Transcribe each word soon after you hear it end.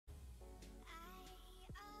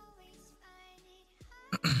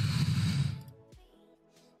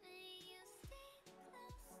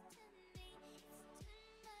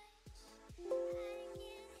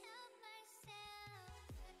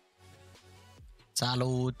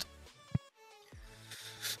Salut!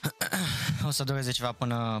 O să dureze ceva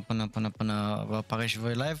până vă apare și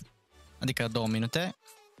voi live, adică 2 minute,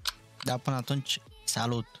 dar până atunci,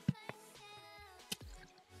 salut!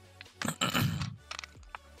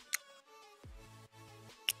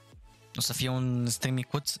 O să fie un stream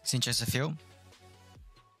micuț, sincer să fiu,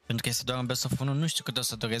 pentru că este doar un best of 1, nu știu cât o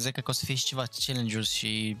să dureze, cred că o să fie și ceva challenge-uri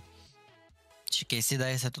și chestii, dar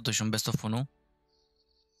este totuși un best of 1.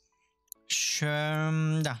 Și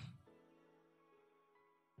da.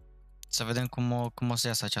 Să vedem cum o să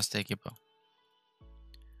iasă această echipă.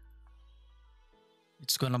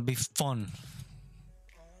 It's gonna be fun.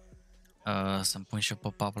 Să-mi pun și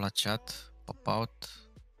pop-up la chat. Pop-out.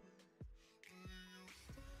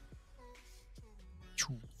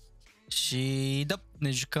 Și da,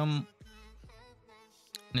 ne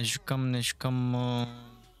jucăm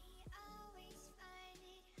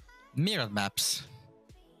mirror maps.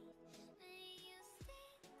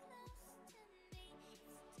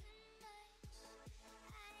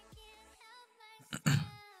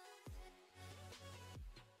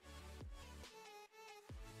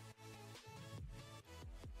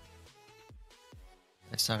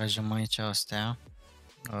 Să aranjăm aici astea.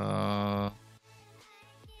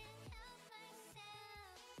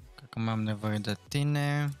 Cred că mai am nevoie de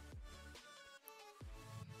tine.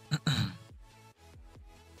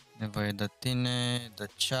 Nevoie de tine, de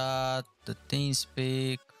chat, de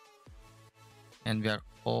TeamSpeak. And we are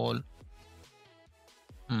all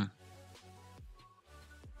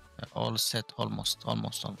all set, almost.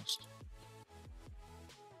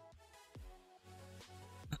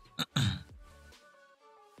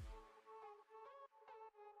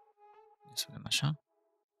 Să vedem așa.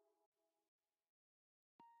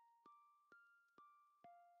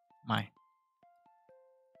 Mai.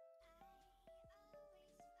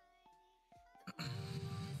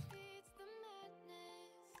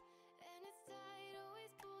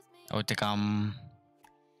 Uite că am...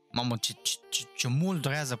 Mamă, ce mult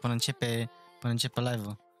durează până începe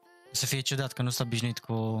live-ul. O să fie ciudat că nu s-a obișnuit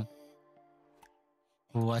cu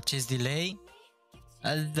acest delay,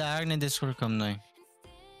 dar ne descurcăm noi.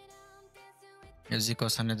 Eu zic că o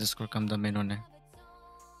să ne descurcăm de minune.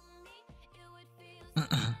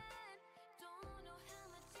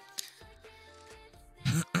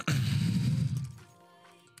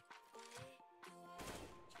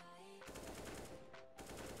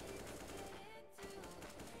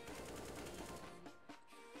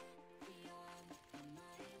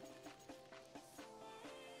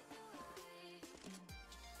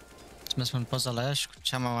 Să-mi spun poza la ea și cu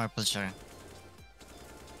cea mai mare plăcere.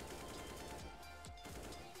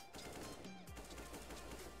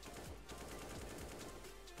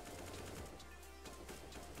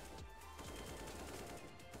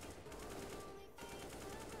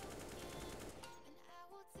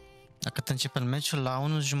 Dacă începe meciul la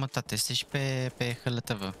 1:30, este și pe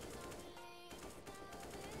HLTV.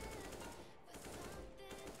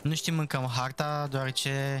 Nu știm încă harta,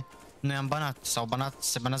 deoarece noi am banat,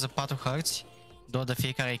 se banează 4 hărți, 2 de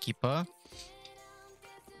fiecare echipă,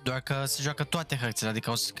 doar că se joacă toate hărțile,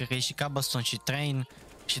 adică cred că e și Cobblestone și Train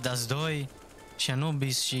și Dust 2 și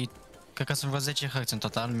Anubis și cred că sunt vreo 10 hărți în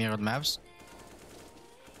total, mirror maps.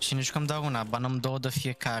 Și ne jucăm doar una, banăm 2 de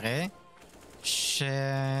fiecare și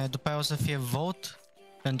după aia o să fie vote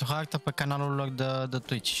pentru harta pe canalul lor de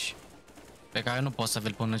Twitch, pe care nu pot să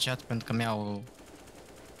vi-l pun în chat pentru că mi-au...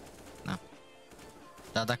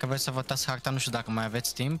 Dar dacă vreți să votați harta, nu știu dacă mai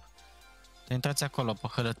aveți timp, intrați acolo pe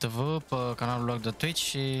HLTV, pe canalul lor de Twitch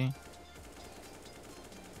și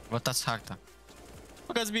votați harta.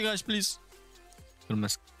 Băgați miraj, please!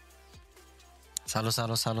 Glumesc.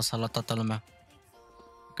 Salut toată lumea.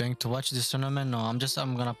 Going to watch this tournament? No,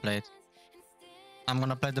 I'm gonna play it. I'm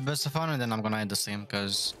gonna play the best of one and then I'm gonna end the stream,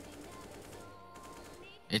 because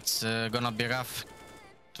it's gonna be rough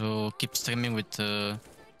to keep streaming with 2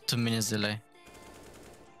 minutes delay.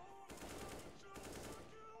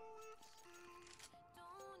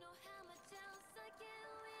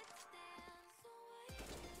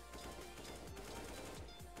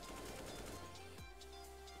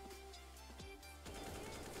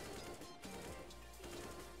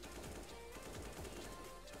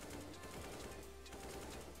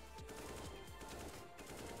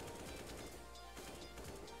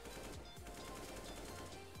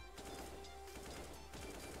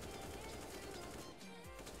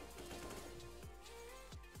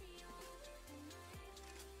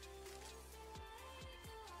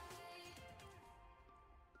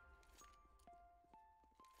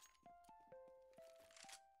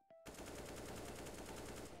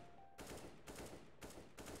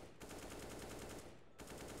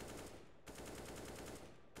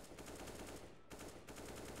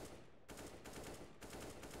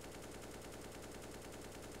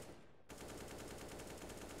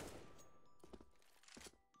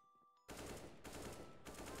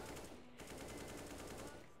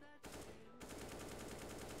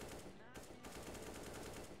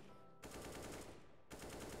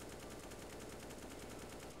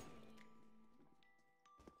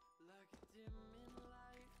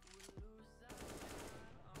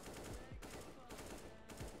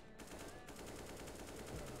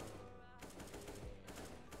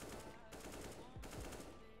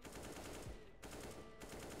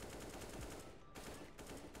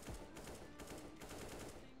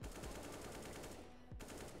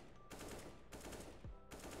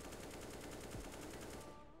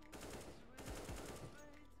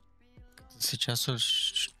 este ceasul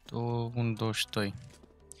și 1.22.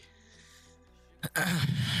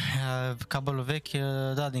 Cabelul vechi,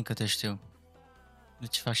 da, din câte știu.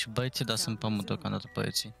 Deci fac și băieții, dar sunt pe mut deocamdată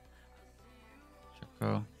băieții. Așa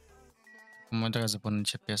că... mă durează până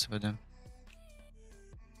începe să vedem.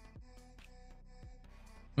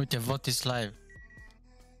 Uite, vot is live.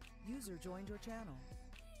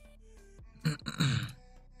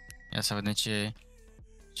 Ia să vedem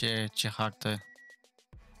ce hartă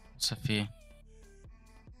o să fie.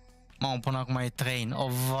 Mamă, până acum e train.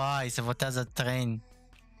 Oh, vai, se votează train.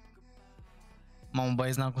 Mamă,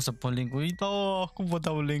 băieți, n-am cum să pun link-ul. Oh, cum vă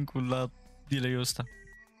dau link-ul la delay-ul ăsta?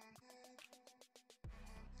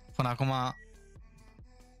 Până acum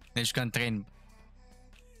ne jucăm train.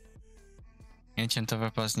 Ancient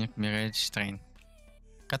Overpass, Mirage și train.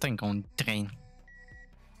 Ca train, ca un train.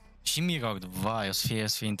 Și Mirror, vai, o să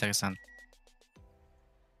fie interesant.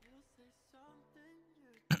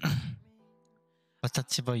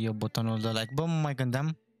 Apăsați-vă eu butonul de like. Bă, mă mai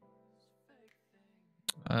gândeam.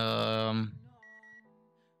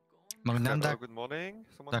 Mă gândeam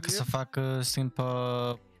dacă să fac stream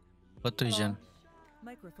pe Twitch.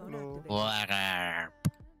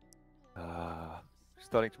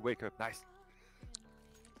 Starting to wake up, nice.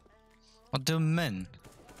 What do you mean?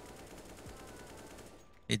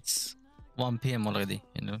 It's 1 PM already,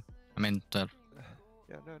 you know? I mean 12.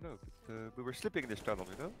 Yeah, no, but we were sleeping in this channel,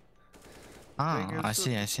 you know? Ah, I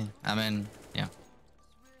see. I mean, yeah.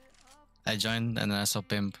 I joined and then I saw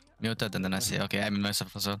Pimp muted and then I say, okay, I mean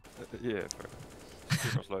myself as well. Yeah, fair.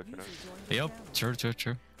 People's life, you know? Yup, true.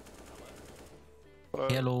 Hello.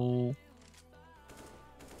 Hello.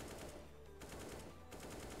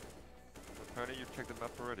 Apparently you checked the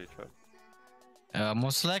map already, Chad.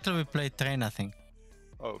 Most likely we played train, I think.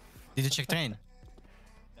 Oh. Did you check train?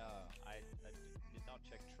 No, I did not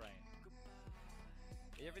check train.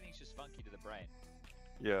 Everything's just funky to the brain.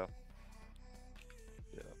 Yeah.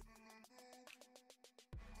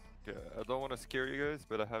 Yeah, I don't want to scare you guys,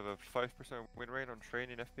 but I have a 5% win rate on train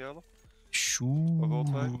in FPL. Shoo. Of all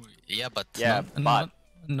time. Yeah, but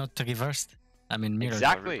not reversed. I mean mirrored.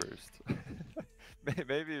 Exactly.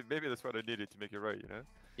 maybe that's what I needed to make it right, you know?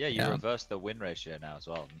 Yeah, you reverse the win ratio now as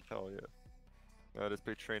well. Hell yeah. I just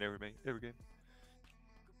play train every game.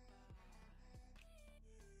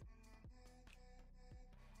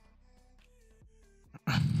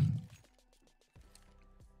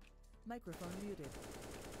 Microphone muted.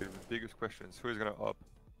 The biggest questions, who is gonna up?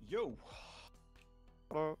 Yo!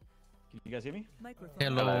 Hello? Can you guys hear me? Microphone.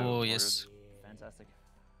 Hello, yes. Fantastic.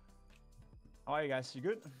 How are you guys? You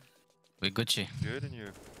good? We Gucci. Good, and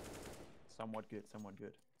you? Somewhat good.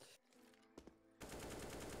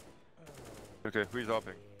 Okay, who is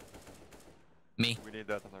upping? Me. We need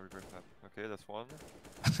that on our reverse map. Okay, that's one.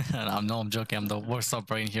 I'm joking. I'm the worst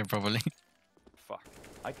operator in here, probably. Fuck.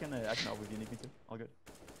 I can help if you need me to. All good.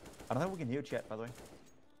 I don't think we can hear chat, by the way.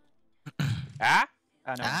 Ah?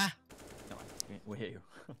 No. Ah? No, we hear you.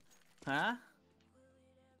 Huh?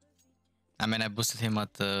 I mean, I boosted him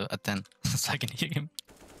at 10, so I can hear him.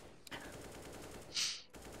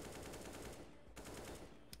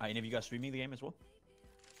 Are any of you guys streaming the game as well?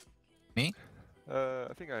 Me?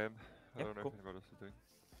 I think I am. I Yeah, don't know cool. if anybody else is doing.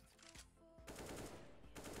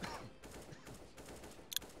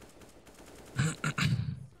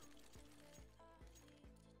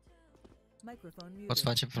 Microphone muted. Poți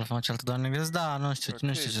face cealaltă doar în engleză? Da, nu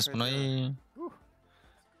știu ce spun noi.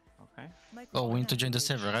 Okay. Oh, we need to join the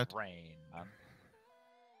server, right? Train, man.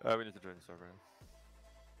 We need to join the server.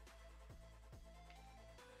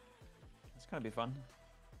 It's gonna be fun.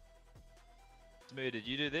 Smooth, did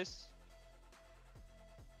you do this?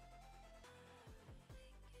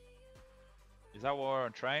 Is that war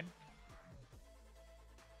on train?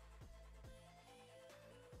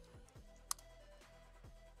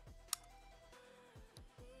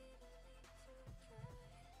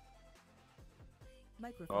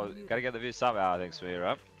 Microphone Oh, muted. gotta get the view somehow, I think, Smooth,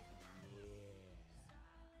 right?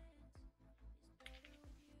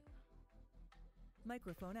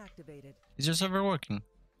 Microphone activated. Is your server working?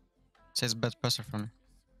 It says bad password for me.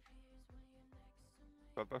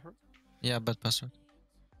 Bad buffer? Yeah, bad password.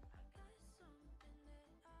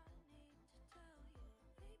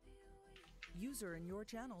 User in your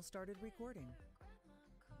channel started recording.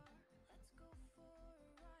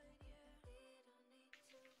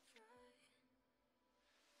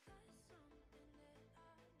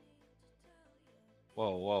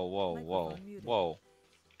 Whoa.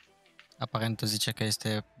 Aparent zice că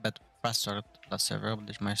este bad password la server,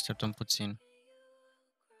 deci mai așteptăm puțin.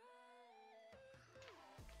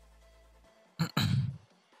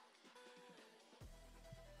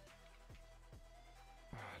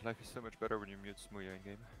 life is so much better when you mute Smooya in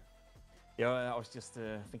game. Yeah, I was just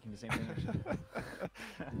thinking the same thing actually.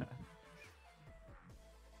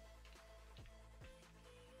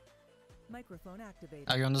 Microphone activated.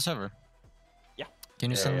 Are you on the server? Yeah.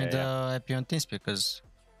 Can you Yeah, send me yeah, the IP on TeamSpeak? Because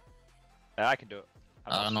I can do it.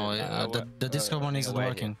 I don't know, the Discord one isn't away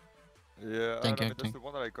working. Yeah, Thank I you, mean, that's the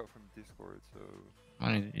one that I got from Discord, so...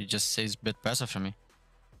 I mean, it just says bit passive for me.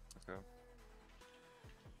 Okay.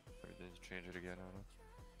 Maybe they need to change it again, I don't know.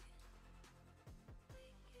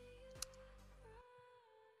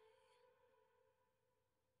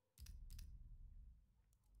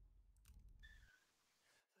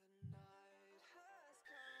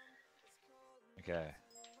 Okay.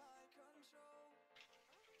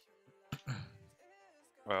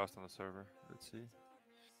 Oh, I asked on the server. Let's see.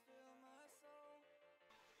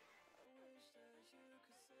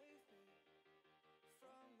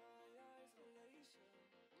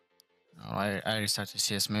 Oh, I restarted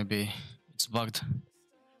CS, maybe it's bugged.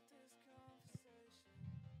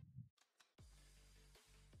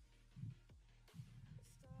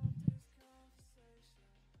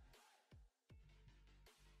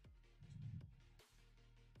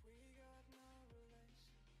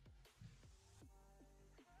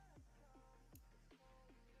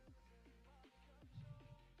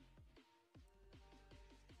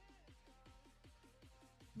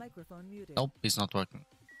 Microphone muted. Nope, it's not working.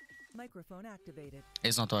 Microphone activated.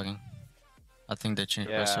 It's not working. I think they changed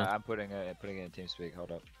Yeah, password. I'm putting it in TeamSpeak.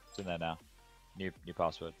 Hold up, it's in there now. New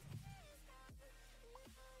password.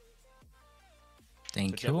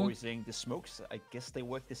 Thank So Jeff you. always saying the smokes, I guess they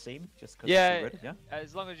work the same, just because Yeah, it's red, yeah?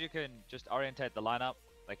 as long as you can just orientate the lineup,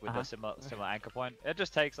 like with the similar anchor point. It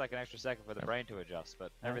just takes like an extra second for the brain to adjust,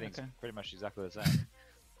 but everything's pretty much exactly the same.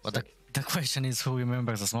 But the question is, who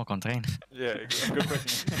remembers the smoke on train? Yeah, exactly. Good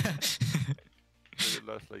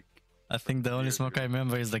question. I think the only smoke I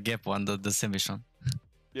remember is the gap one, the Simish one.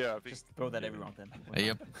 Yeah, I think Just throw that every round then.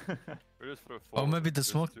 Yep. we just throw Or maybe the just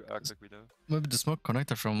smoke. to act like we know. Maybe the smoke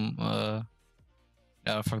connector from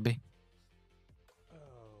FRB.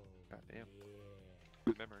 God damn.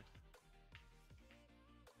 Good memory.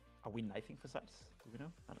 Are we knifing for sites? Do we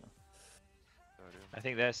know? I don't know. No idea. I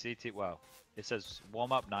think their CT. Well, it says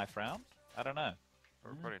warm up knife round. I don't know.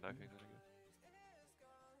 Or probably knifing then again.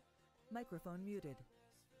 Microphone muted.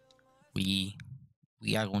 We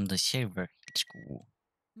are on the server. Let's go.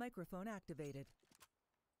 Microphone activated.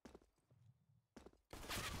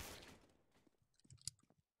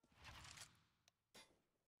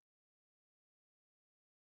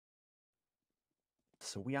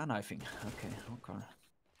 So we are knifing. Okay, okay.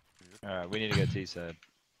 Alright, we need to go T-side.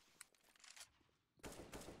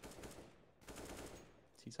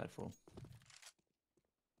 T-side full.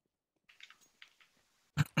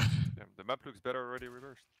 Damn, the map looks better already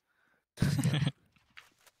reversed.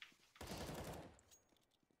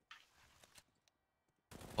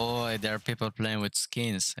 Oh, there are people playing with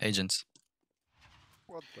skins, agents.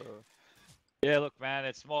 What the? Yeah, look, man,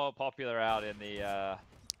 it's more popular out in the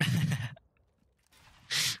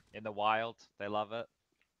in the wild. They love it.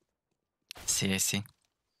 See, I see.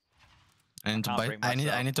 I need to can't buy. bring I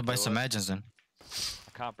myself need to to buy do some it. agents then.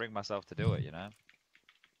 I can't bring myself to do it, you know.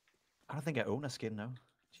 I don't think I own a skin now.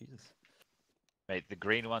 Jesus. Mate, the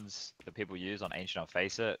green ones that people use on Ancient on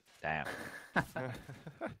Face It, damn.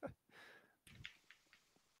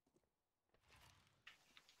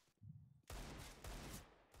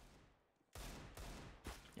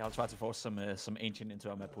 Yeah, I'll try to force some ancient into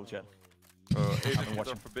our map pool chat. Agencies are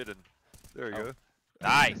watching. forbidden. There you go.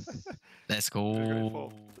 Nice. Let's Good go.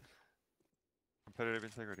 info. Competitive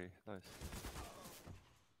integrity. Nice.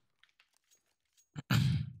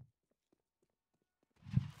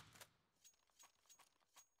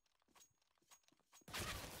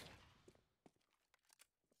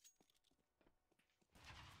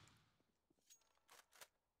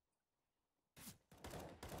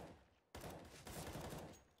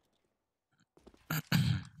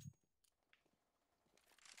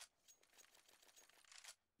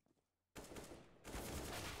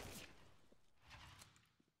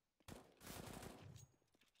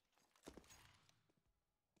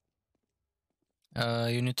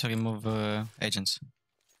 You need to remove agents.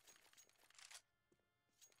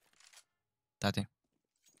 Tati.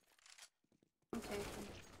 Okay.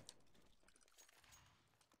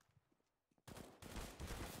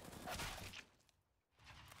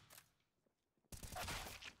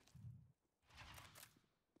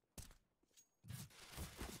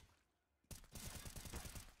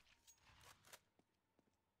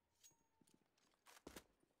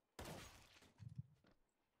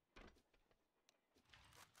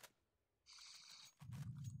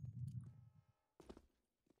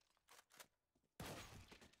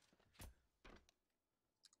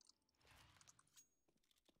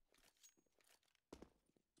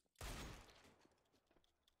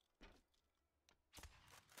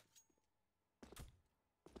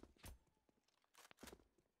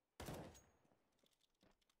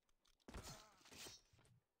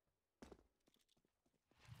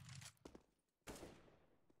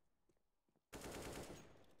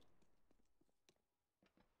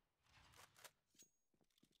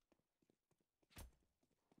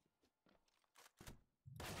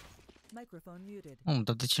 Microphone muted.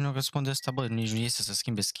 Dar de ce nu răspunde ăsta, bă? Nici nu iese să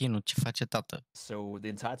schimbe skin-ul. Ce face, tată? So the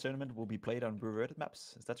entire tournament will be played on reverted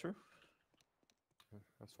maps. Is that true?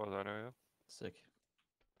 As far as I know, yeah. Sick.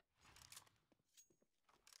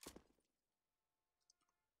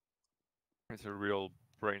 It's a real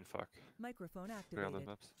brain fuck. Microphone Play on the activated.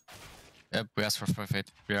 maps. Yep, we asked for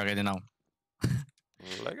forfeit. We are ready now.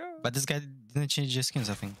 Lego. But this guy didn't change his skins,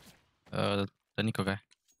 I think. The Nico guy.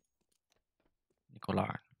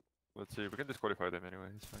 Nicolar. Let's see. We can disqualify them anyway.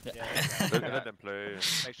 It's fine. Yeah. Let them play. And,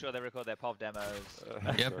 Make sure they record their POV demos.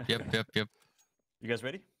 Yep, sure. yep. You guys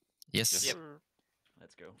ready? Yes. Yes, Yep. sir.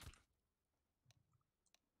 Let's go.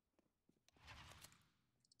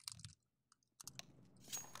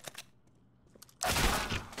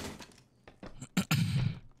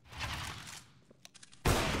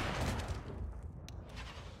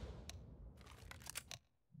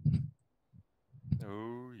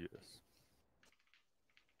 Oh yes.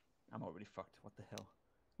 I'm already fucked. What the hell?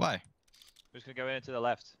 Why? We're just gonna go in to the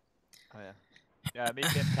left. Oh yeah. Yeah, me,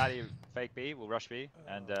 Pimp SPUNJ, fake B, will rush B,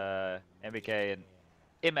 and NBK and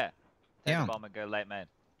Ime take Yeah. the bomb and go late main.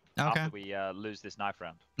 Okay. After we lose this knife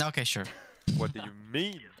round. Okay, sure. What do you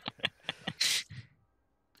mean?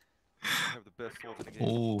 I have the best swords in the game.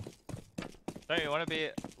 Oh. Don't you want to be?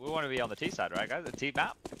 We want to be on the T side, right, guys? The T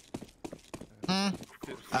map.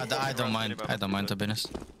 I don't mind. I don't mind, to be honest.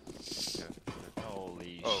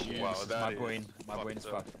 Holy Oh, shit! wow, that my is brain. My brain is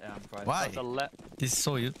fucked up. fucked. Yeah, I'm fried. Why? That's a left. This is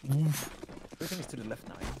so you. Oof. Everything is to the left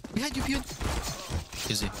now. Yeah? Behind you, behind.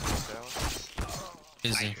 Easy.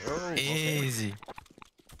 Easy. Oh, Easy.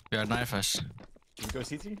 We are knifers. Can we go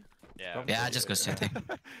CT? Yeah. Yeah, just go city.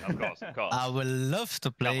 Of course, of course. I would love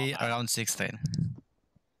to play Come on, man. around 16.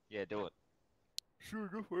 Yeah, do it. Sure,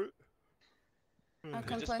 go for it. I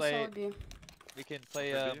can just play play- solo B. We can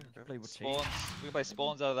play Play with spawns. We can play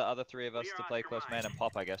spawns out of the other three of us to play close man and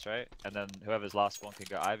pop, I guess, right? And then whoever's last spawn can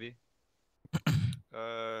go Ivy.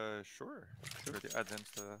 Sure. Sure, the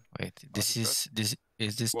advanced. Wait, this is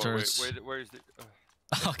this Whoa, towards. wait, where is the?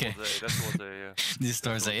 Okay, That's towards A, yeah. this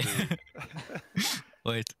towards A.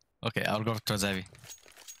 Wait. Okay, I'll go towards Ivy.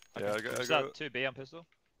 Yeah, Is that 2B on pistol?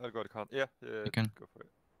 I'll go to con. Yeah, You can. go for it.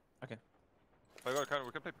 Okay. I got con.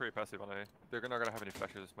 We can play pretty passive on A. They're not gonna have any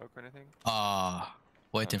flashes of smoke or anything.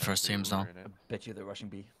 Waiting for streams now. I bet you they're rushing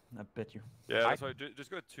B. I bet you. Yeah, that's why.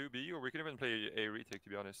 Just go 2B, or we can even play A retake. To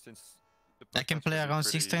be honest, since the I can pushbacks play are around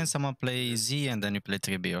pretty- 16, someone play Z, and then you play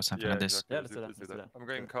 3B or something Yeah, like this. exactly. Yeah, let's let's do do that. I'm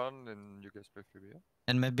going con, and you guys play 3B. Yeah?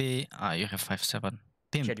 And maybe you have 5-7.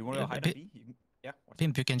 Pimp, Chad, you want to hide at B? You can... Yeah. What's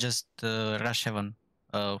Pimp, you can just rush heaven.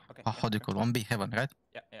 Okay, How do you call 1B heaven, right?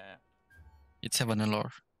 Yeah. It's heaven and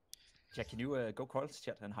lower. Jack, can you go coils,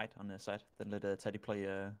 chat, and hide on the side? Then let Teddy play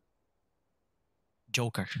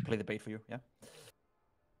Joker. play the bait for you. Yeah.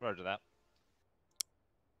 Roger that.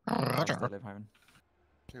 I'll stay live, Hyman.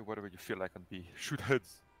 Okay, whatever you feel like on B. Shoot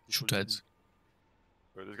heads. That's Shoot what you heads.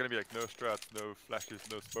 need. Bro, there's gonna be like no strats, no flashes,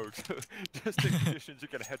 no smokes. Just take positions you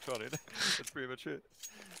can headshot in. That's pretty much it.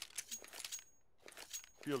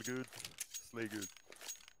 Feel good, slay good.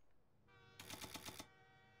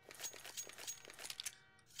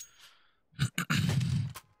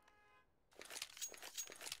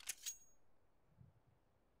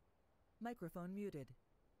 Microphone muted.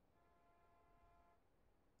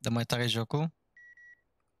 Dă mai tare jocul?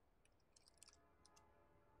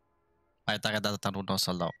 Mai tare data nu o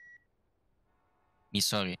să-l dau.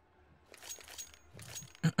 Sorry.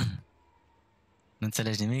 Nu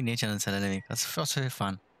înțelegi nimic? Nici eu nu înțeleg nimic. O să fie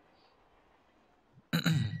fun.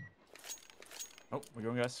 Oh, we're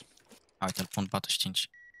going, guys. Uite, îl pun 45.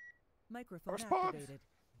 Microphone Response. activated.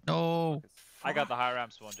 No! I got the high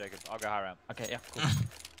ramp spawn, Jacob. I'll go high ramp. Okay, yeah, cool.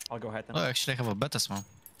 I'll go ahead then. Oh, actually I have a better spawn.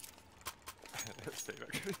 Stay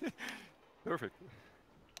back. Perfect.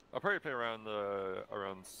 I'll probably play around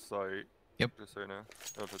around site. Yep. Just so you know.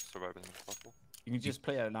 I'll just survive as much as possible. You can just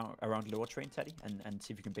play around lower train, Teddy, and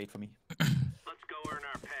see if you can bait for me. Let's go earn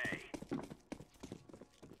our pay.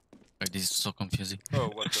 Like, this is so confusing. Oh,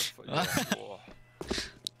 what the fuck? Yeah. Whoa.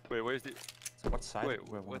 Wait, where's the? So what side? Wait,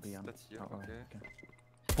 where will what's be on? that's yeah, Oh, okay.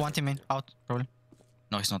 One team in, out, probably.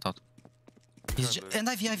 No, he's not out. He's Probably. and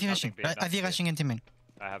Ivy rushing. B, nothing Ivy B. rushing and team in.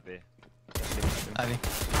 I have B. Ivy.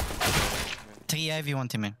 3 Ivy, 1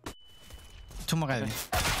 team in. 2 more Ivy.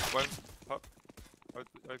 One pop.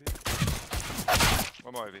 Ivy.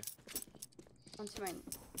 One more Ivy. On to mine.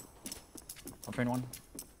 I'll train one.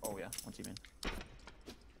 Oh yeah, one team in.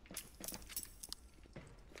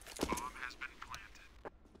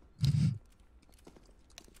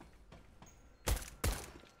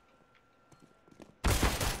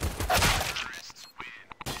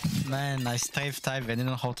 Man, I strafe type, I didn't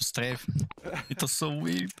know how to strafe. It was so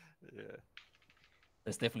weird. Yeah.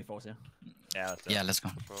 There's definitely force here. Yeah, let's do it. Yeah, let's go.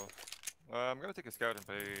 So, I'm gonna take a scout and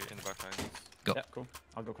play in the back lines. Go. Yeah, cool.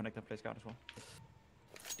 I'll go connect and play scout as well.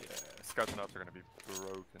 Yeah, scouts and ups are gonna be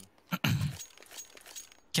broken.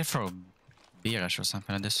 Can throw a B rush or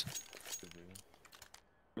something like this. I mean,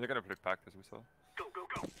 they're gonna play packed as we saw. Go, go,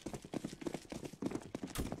 go.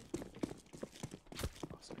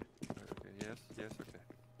 Okay, yes, okay.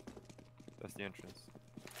 That's the entrance.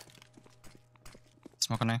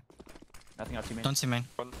 Smoke on A. Nothing out teammate. Don't see main.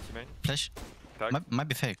 One teammate. Flash. Tag. Might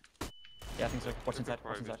be fake. Yeah, I think so. Watch inside. Watch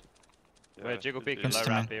Probably. inside. Yeah, Wait, Jiggle it's peeking B. Just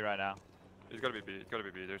low a ramp man. B right now. It's gotta be B. It's gotta be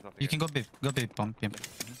B. There's nothing. You can here. go B, pump. Pimp.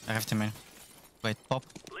 I have to main. Wait, pop.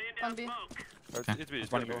 Laying One down B. smoke. It's B. It's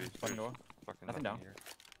Spawning gotta door. be B. Spawning door. Fucking Nothing nothing down. here.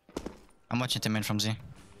 I'm watching the main from Z.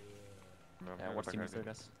 No, Yeah, I'm watch back team Ivy. still,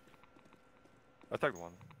 guys. I tagged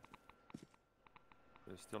one.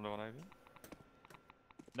 There's still no one Ivy.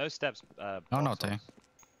 No steps. No, box no, Tay. holes.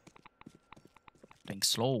 Playing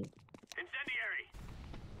slow. Incendiary.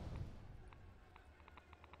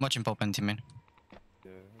 Watching pop and team main.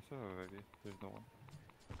 Yeah, I saw Ivy. There's no one.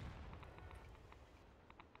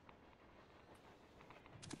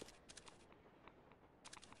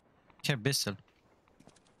 Here, B still.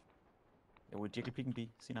 Yeah, we're jiggle peeking B.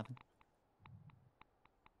 See nothing.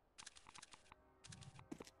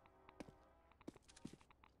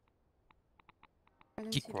 I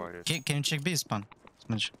don't Keep see Quiet. Can you check B spawn?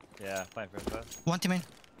 Smudge. Yeah, playing for first. One team main.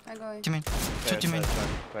 I go A. Team main. Two team main.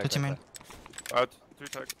 Two team main. Out. 2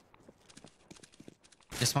 tag.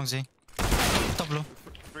 They smoke Z. Top blue.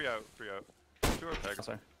 3 out. 3 out. 2 out tag. Oh,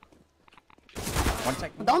 sorry. One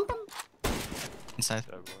sec. Dump him. Inside.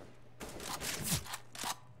 Yeah, boy.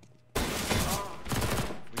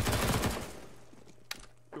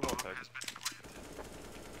 Two more tags.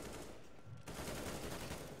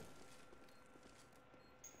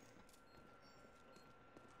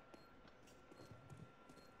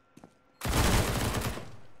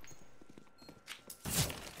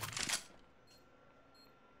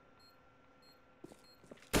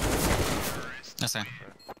 That's it.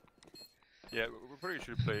 Yeah, we probably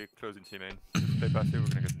should play closing team main. If we play passive, we're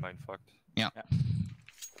gonna get mind fucked. Yeah. Yeah. I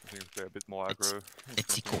think we play a bit more It's- aggro.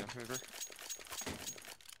 it's gonna play equal. in favor.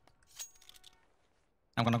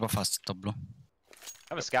 I'm gonna go fast. Top blue.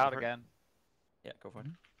 Have a scout Perfect. again. Yeah, go for it.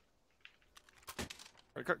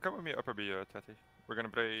 Alright, come with me upper B, Tati. We're gonna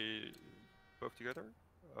play both together,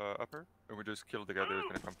 upper, and we just kill together who's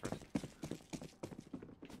gonna come first.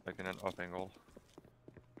 Like in an up angle.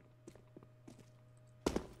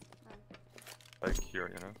 Like here,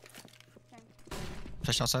 you know?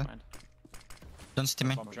 Flash outside. Mind. Don't see team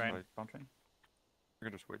main. Bomb Train. train. Bomb train. We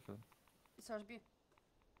can just wait for them. Source B.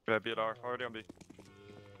 BLR, already on B.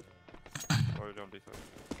 Already on B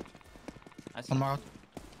side. Nice. One more out.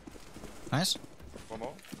 Nice. One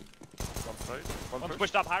more. One side. One One's push.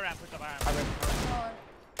 pushed up high ramp, pushed up high ramp.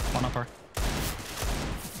 Or One upper.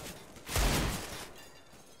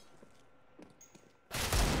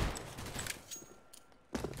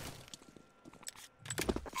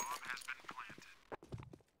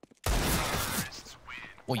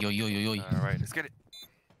 Oi, oi, oi, oi, oi. Alright, let's get it.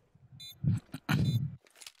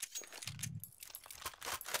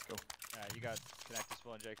 You got connect to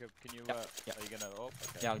spawn, Jacob. Can you, Yeah, are you gonna op?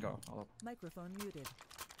 Okay. Yeah, I'll go. I'll Microphone muted.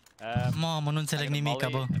 Mamă, nu I'm înțeleg gonna nimica,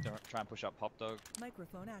 bă. molly, try and push up pop dog.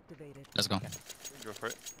 Microphone activated. Let's go. Go for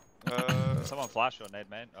it. Someone flash or nade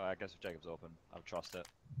main? Oh, I guess if Jacob's open, I'll trust it.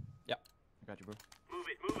 I got you, bro. Move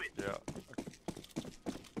it, move it. Yeah.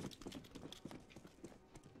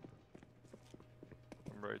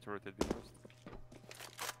 I'm ready to rotate B first.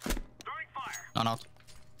 Throwing fire. On out.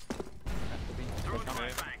 Yeah, could be. Throwing Push a down.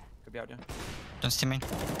 flashbang. Could be out, yeah. Don't see main.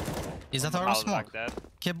 Is that our Paul's smoke? back dead.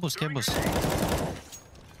 Get boost, get boost.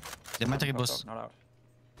 They might take a Pop boost. Not out.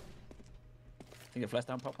 Think the flash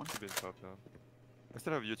down, pop one. Should be in top, yeah. I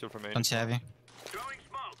still have util for main. Don't see heavy. Throwing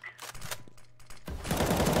smoke.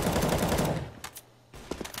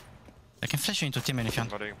 I can flash you into team main if you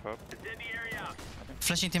want. Muddying pop. Incendiary out.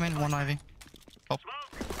 Flashing team main, one Ivy. Smoke.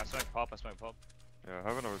 I smoke pop, I smoke pop. Yeah, I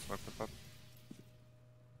have another smoke for pop.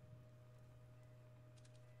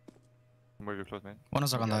 I'm way too close, man. One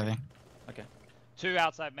is on the Ivy. Okay. Two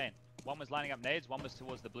outside main. One was lining up nades, one was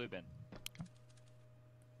towards the blue bin.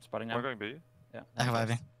 Spotting We're now. going B. Yeah. I have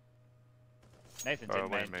Ivy. Nathan's in main,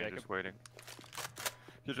 Wait, main, Jacob. just waiting.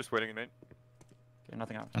 You're just waiting in main. Okay,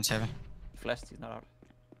 nothing out. Don't see heavy. Flashed, he's not out.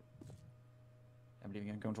 I'm leaving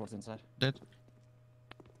him, going towards the inside. Dead.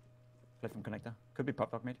 Play from connector. Could be pop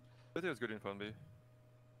dog mid. I think it's good info on B.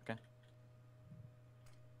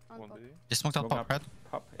 on One pop. B. They smoked out Smoke pop, right?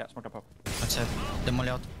 Pop. Yeah, smoked up pop. Don't see heavy. They molly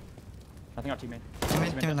out. Nothing out, teammate.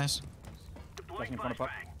 Team main, nice. Deploying Flashing in front of pop.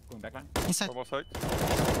 flashbang. Going backline. Inside. One more side.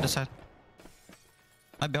 This side.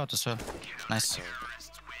 Might be out as well. Nice.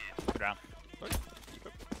 Good round. Oh,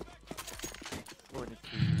 we need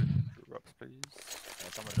to do rocks, please. Yeah,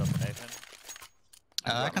 someone drop a Nathan.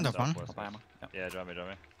 I can drop one. Top ammo. Yeah. Yeah, drop me.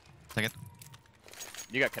 Take it.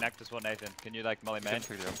 You got connect as well, Nathan. Can you like molly You main?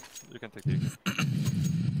 can take the you can take the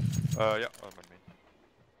yeah, I'm on me.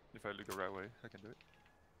 If I look the right way, I can do it.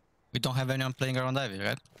 We don't have anyone playing around Ivy,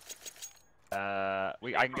 right? I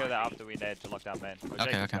can go there after we need to lock down main. Or Okay,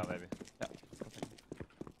 Jake can okay. go, maybe.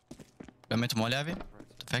 Do I mean to molly Ivy?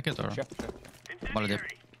 To fake it or? Sure. Molly dip.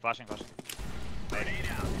 Flashing.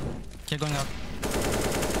 Keep going up.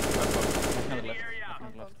 Another left.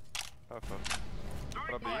 One Left. Have fun.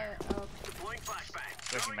 Gonna be. Deploying flashbang.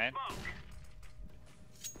 Switching main.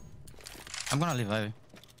 I'm gonna leave Ivy.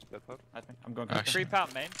 Dead pop. Nice man. I'm going. Alright. Could Creep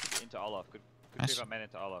out main into Olaf. Could Nice. creep out main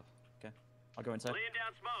into Olaf. I'll go inside. Laying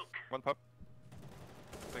down smoke. One pop.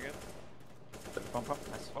 Swing it. Bomb pop.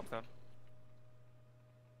 Nice. Pop down.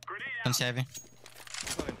 Grenade Can out. see Ivy.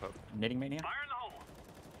 One in pop. I'm nading main here. Fire in the hole.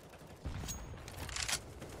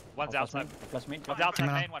 One's I'll outside. Flash main. One's I outside Come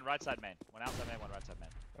on. main, one right side main. One outside main, one right side main.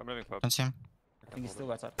 I'm living pop. Don't see him. think he's still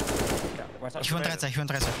right side. Yeah, right side. He went right side, he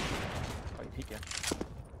went right side. Oh, you peek, yeah.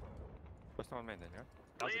 First one main then, yeah?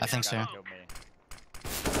 I think so, yeah. Killed me.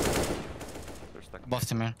 They're stuck. Above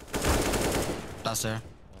team here. That's there.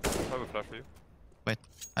 I have a flash for you.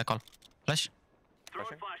 I call. Flash. Throwing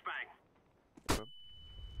Flashing. flashbang.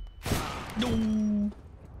 No.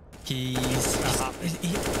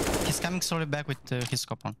 He's coming slowly back with his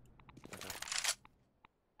scope on.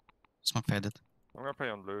 Smoke faded. I'm gonna play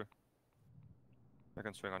on blue. I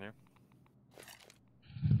can swing on you.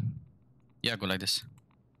 Yeah, go like this.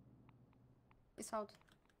 It's out.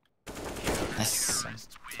 Nice.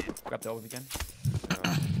 Grab the over again.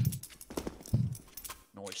 Yeah.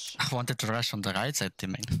 Nice. I wanted to rush on the right side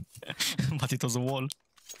team main. But it was a wall.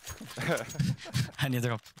 I need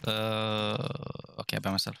drop. Okay,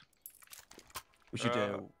 by myself. We should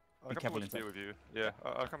I'll be come careful towards B inside. with you. Yeah,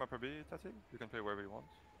 I'll come up for B, Tati. You can play wherever you want.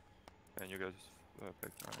 And you guys play.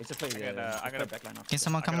 It's a play. I'm gonna- backline now. Can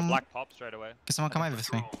someone I got a come? black pop straight away. Can someone come Ivy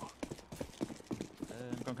with me?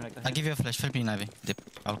 I'm going connect. I'll give you a flash. Flip me in Ivy. Dip.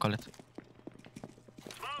 I'll call it.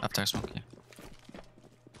 After I smoke, yeah.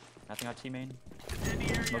 Nothing our team main.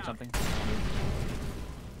 Smoke something.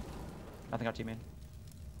 Nothing our team main.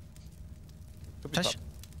 Could be Flash. top.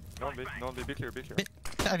 No one B, be clear, be clear. Bit.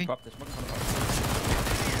 Ivy. Drop the smoke in front of us.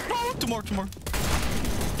 Oh, two more.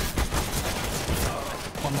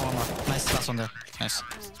 One more. Nice, last one there. Nice.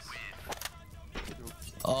 Nice.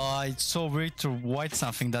 Oh, it's so weird to white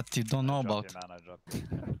something that you don't know Drop about. you, man, I dropped.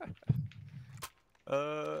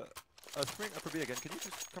 Swing upper B again. Can you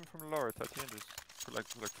just come from lower, Tati, and just like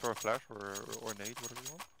throw a flash or nade, whatever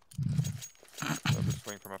you want? I'll just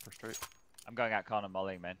swing from upper straight. I'm going out con and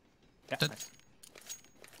mollying, man. Yeah, That- nice.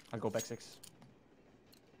 I'll go back 6.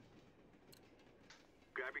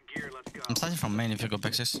 Grab your gear, let's go. I'm starting from main if you go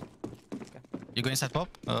back 6. You go inside pop,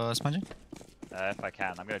 Spongy? If I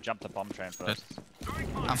can. I'm gonna jump the bomb train first.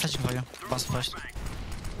 I'm flashing for you. Bounce first.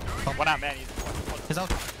 One out, man. He's out.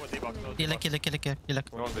 Towards D-box, towards Kill D-box. it.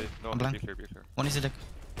 No one B, no one B, Blank. be clear. One is Ilek.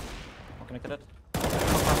 I'm connected it.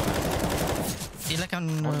 Ilek and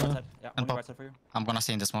Only right side. Yeah, and only pop. right side for you. I'm gonna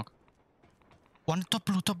stay in the smoke. One top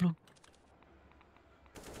blue.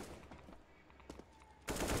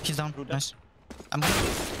 He's down. Blue down. Nice. I'm gonna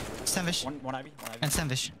sandwich One Ivy. and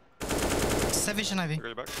sandwich. Sandwich and Ivy.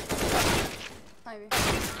 Go back. Ivy.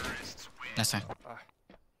 Nice one.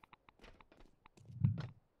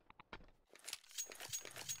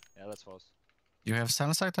 Yeah, let's force. You have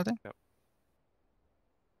silencer, Tati?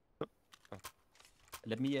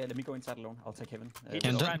 Let me go inside alone. I'll take heaven.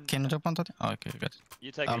 Can you drop on Tati? Oh, okay, good.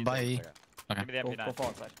 You take I'll it, you buy take E. it. Okay. Give me the Go MP9.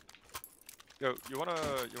 forward side. Yo, you wanna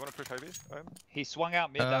push Ivy? He swung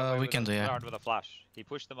out mid that way we with can a do, yeah. Clarence with a flash. He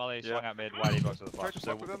pushed the molly, Yeah. swung out mid, wide D-box with a Try flash. to So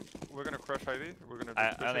swap with them. We're gonna crush Ivy. We're gonna.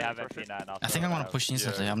 I push only it, have crush it. MP9. I think I'm gonna push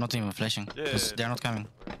instantly. I'm not even flashing. Yeah, Because yeah, they're not coming.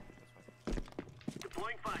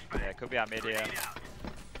 Deploying flashbang. Yeah, could be out mid here. Grenade out.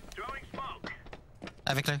 Throwing smoke.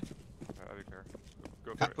 Ivy clear. Ivy clear.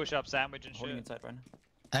 Go for it. Push up sandwich and Holding shit. inside right now.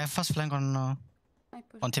 I have fast flank on I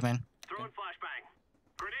push. team main. Throwing flashbang.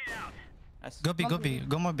 Grenade out. Nice. Go B. Go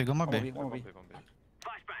more B. One more B.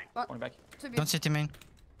 Flashbang. One back. To be. Don't see team main.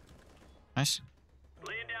 Nice.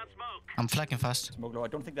 Laying down smoke. I'm flanking fast. Smoke low. I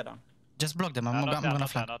don't think they're down. Just block them. I'm Not gonna down,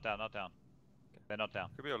 flank. not down. They're not down.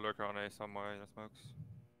 Could be a lurker on A somewhere in the smokes.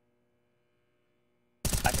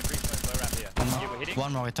 I can re-smoke low ramp here. You were hitting?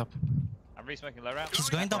 One more way top. I'm re-smoking low ramp. He's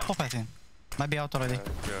going down pop, I think. Might be out already. Go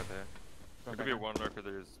out there. There could be one lurker.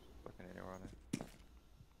 There's fucking anywhere on it.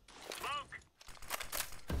 Smoke.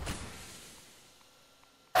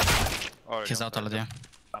 He's out already.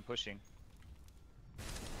 I'm pushing.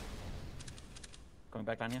 Going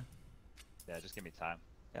back down here. Yeah, just give me time.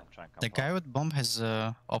 Yeah. I'm trying to come The guy with bomb has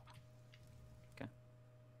op.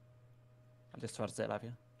 I'll just try to stay alive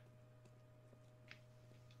here.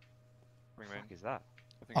 What the fuck is that?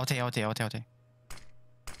 Out.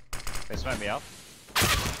 They smoke me up.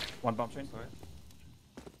 One bomb train.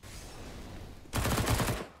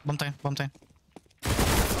 Bomb time.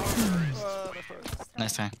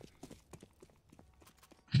 Nice try.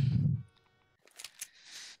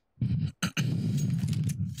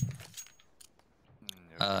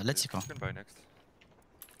 Let's go. You can buy next.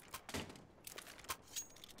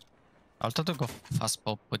 I'll try to go fast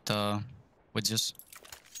pop with Zeus.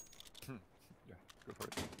 Yeah, go for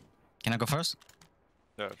it. Can I go first?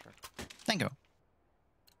 Yeah, sure. Thank you.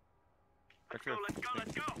 Actually,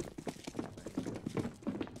 Let's go.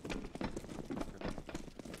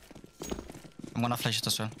 I'm gonna flash it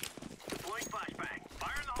as well. Deploying flashbang.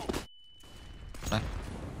 Fire in the hole.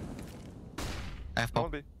 I have no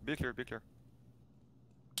pop. one be clear, be clear.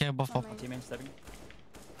 Care above pop. One main. Teammate stepping.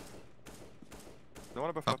 No one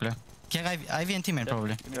above Oh, top. clear. Care Ivy and teammate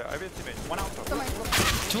probably. Yeah, I will teammate. One out.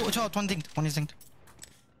 Two main. Two out, one dinked. One is dinked.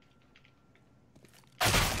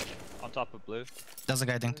 On top of blue. That's the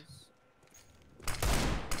guy dinked.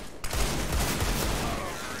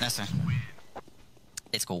 Nice try.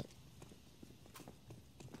 Let's go.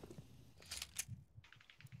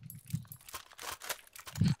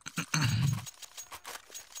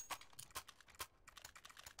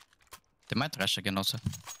 They might rush again also.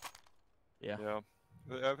 Yeah. Yeah.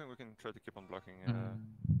 I think we can try to keep on blocking A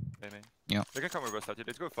main. Yeah. They can come with us, Tati.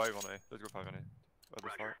 Let's go 5 on A. Let's go 5 on A. At the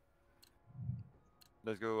start.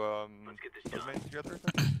 Let's go Let's get this third done. main together.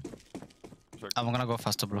 Sorry. I'm gonna go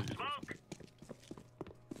faster blue. Smoke.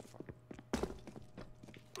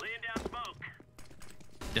 Laying down smoke.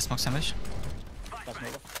 They smoke sandwich. That's Flashbang.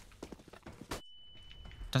 Nova.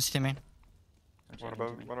 Don't see main. One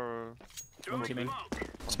above, one or Throwing teammate. smoke.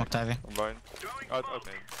 Smoke Ivy. combine. Throwing Out smoke.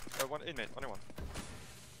 main. One in main, only one.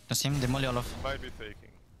 Don't see him. They molly all off. Might be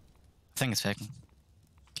faking. Thing is faking.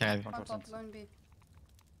 Care Ivy. One top, lone B.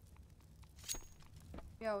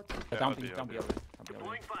 Be out. Yeah, Don't I'll be be over. Don't be over. over.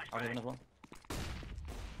 Deploying I'll have flashbang. as well.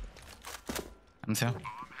 I'm there.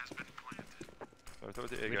 So that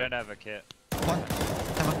was the A We guy. don't have a kit. One.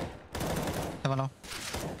 Heaven low.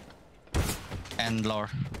 And lower.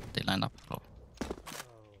 They line up low.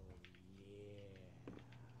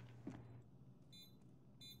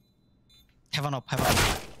 Heaven up.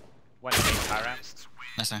 One in high ramp.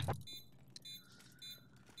 Nice try.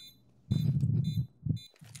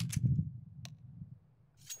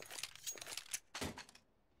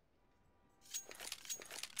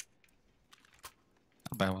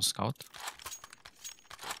 I was scout.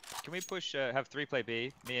 Can we push, have 3 play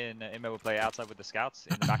B? Me and Immo will play outside with the scouts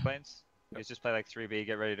in the back lanes. You guys just play like 3B,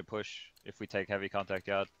 get ready to push if we take heavy contact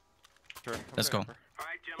guard. Sure. Let's go.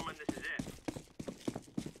 Alright, gentlemen, this is it.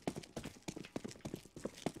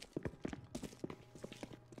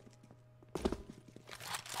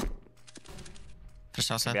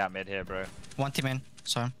 Push outside. Be out mid here, bro. One team in.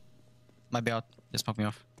 Sorry. Might be out. They smoke me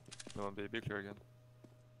off. No one be clear again.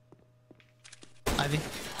 Ivy.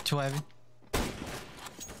 Two Ivy.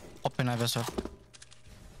 Open Ivy as well.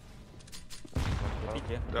 Peek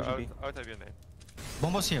here. Yeah, Pushing B. out heavy in main.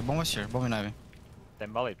 Bomb was here. Bomb in Ivy. They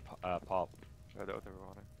mollied pop. Yeah, the out heavy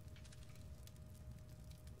one.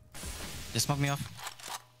 They smoke me off.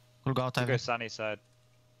 We'll go out We'll Ivy. go sunny side.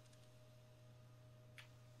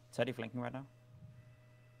 Teddy flanking right now.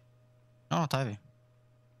 No, not Ivy.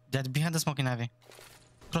 They're behind the smoking Ivy.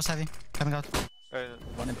 Cross Ivy. Coming out.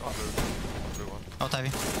 One in top. Blue one. Out Ivy.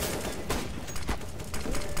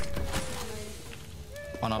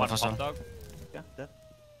 One out One of us pop all. dog. Yeah, dead.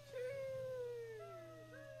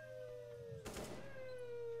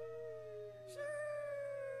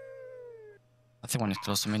 I think one is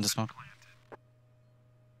close to me in the smoke.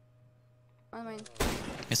 One main.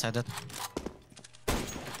 Inside that. I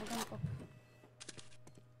don't pop.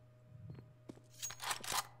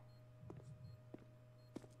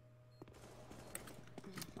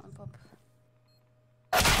 One pop.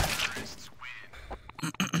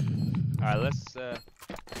 Alright, let's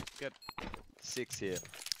get 6 here.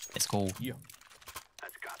 Let's go. Yeah.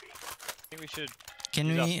 That's copy. I think we should. Can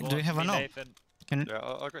use our we? Do we spawns. have Me, a no? Nathan. Can Yeah,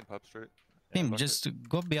 I'll go in pub straight. Pim, block just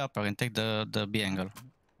go B upper and take the B angle,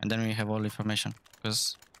 and then we have all information.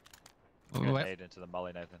 Because Nade into the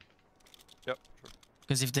molly, Nathan. Yep,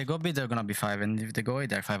 sure. if they go B, they're gonna be 5, and if they go A,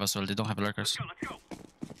 they're 5 as well. They don't have lurkers. Let's go.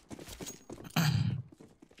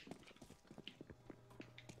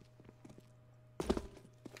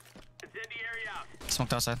 Incendiary out.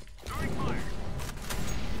 Smoked outside. Throwing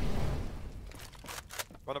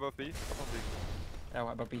One above B, up on B. Yeah,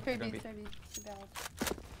 what about B? They're gonna be 3B. Super out.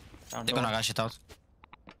 down They're low. gonna rush it out.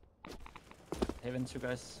 Heaven, two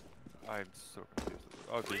guys. I'm so confused.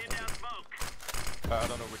 Oh, B. Laying down smoke. I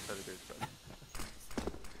don't know which side it is, but...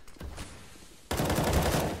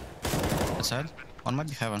 That side. One might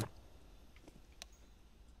be heaven.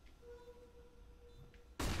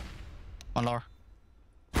 One lower.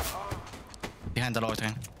 Behind the lower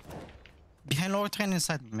train. Behind lower train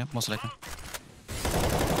inside, most likely.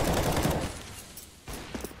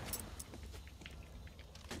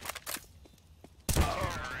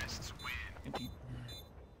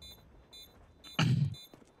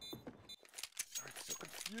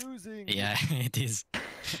 Confusing! Yeah, it is.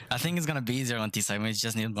 I think it's gonna be easier on T side. We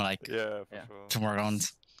just need like Yeah, for Yeah. sure. 2 more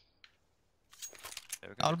rounds. Yeah,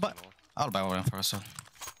 we can I'll do buy- some more. I'll buy one for us. So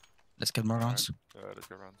let's get more rounds. Let's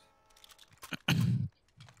go rounds.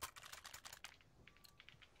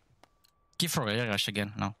 Geforce rush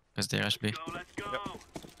again now, because they rush B. Go, let's go.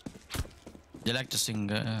 They like to sing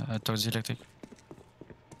towards the electric.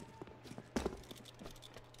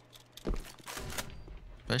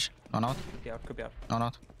 Flash? No, not. Could be out, could be out. No,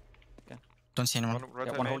 not. Okay. Don't see anyone. One right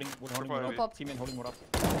Yeah, side one main. holding, one holding, Before one I up. Pop. Team in holding, one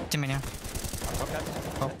up. Team in here. Up, guys.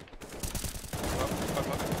 Pop. Up.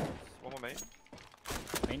 One more main.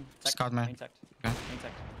 Main, sacked. Scout main. Main sacked. Okay. Main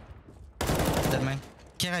sacked. Dead man.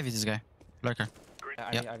 Can I this guy? Lurker.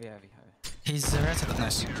 Ivy, Yeah. Ivy. He's reset.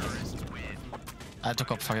 Nice. I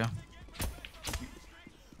took up for you.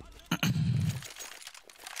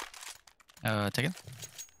 Take it.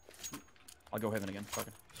 I'll go heaven again. Fuck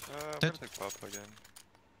it. I'm Dead. gonna take pop again.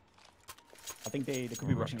 I think they could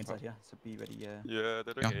be rushing inside, yeah. So be ready. Yeah,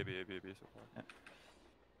 they're doing Yeah. AB so far. Yeah.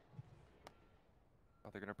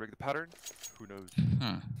 Are they gonna break the pattern? Who knows?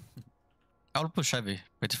 I'll push heavy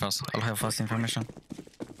pretty fast. I'll have fast information.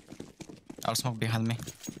 I'll smoke behind me.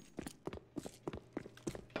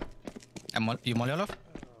 You molly all of?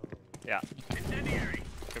 Yeah. Incendiary.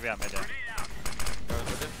 Could be out mid there. Grenade out. I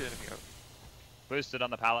didn't see anything out. Boosted on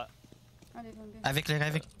the pallet. I did one B. Ivy clear,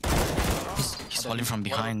 Ivy. He's falling from One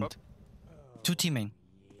behind. above 2 team main.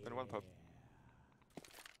 and one pop.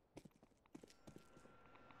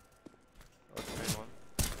 Oh, it's main one.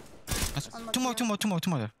 Nice. One more Two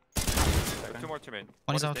more there. Yeah, two more to main.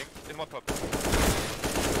 One is out. In one pop.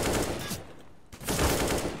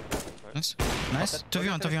 Nice. Nice.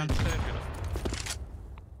 2v1.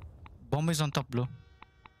 Bomb is on top blue.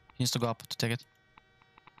 He needs to go up to take it.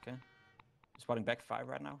 Spotting back 5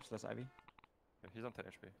 right now, so that's Ivy. Yeah, he's on 10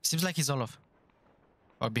 HP. Seems like he's all off.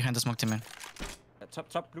 Or behind the smoke team main.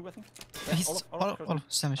 Top blue, I think. Yeah, He's all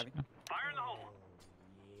sandwich. Ivy. Fire in the hole.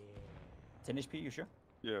 10 HP, you sure?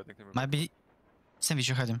 Yeah, I think they moved. Might be. Sandwich,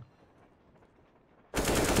 you heard him.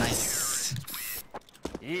 Nice.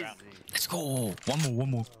 Easy. Let's go.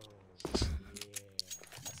 One more.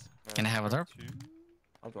 Can I have a derp? Two.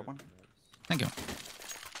 I'll drop one. Thank you.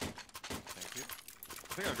 Thank you.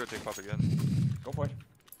 I think I'm gonna take pop again. Go for it.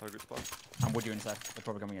 Not a good spot. I'm with you inside. They're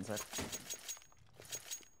probably coming inside.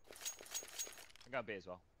 I got B as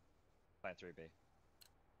well. Playing 3B.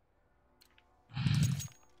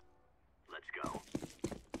 Let's go.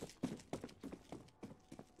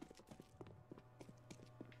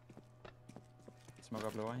 Smoke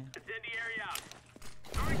up lower here. Incendiary out.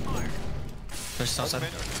 Throwing fire. Push outside.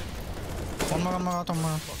 Main, One more. One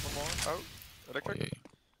more. Out. Electric. Okay.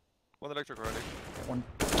 One electric already. One.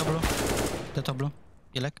 Top blue. The top blue.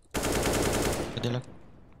 Elec. Good Elec.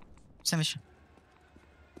 Sandwich.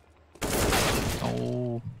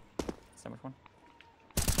 Oh. Sandwich one.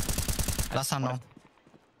 Last one now.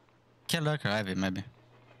 Kill lurker, Ivy, maybe.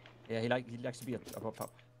 Yeah, he likes to be above top.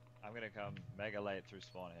 I'm gonna come mega late through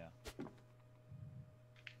spawn here.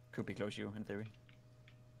 Could be close you in theory.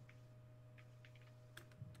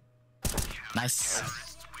 Nice.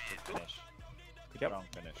 Good finish. Good job. Strong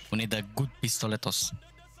finish. We need a good pistoletos.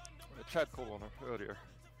 The chat called one earlier.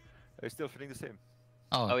 Are you still feeling the same?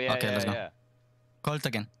 Oh, Oh yeah, okay, let's go. yeah. Call it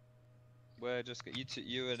again. We're just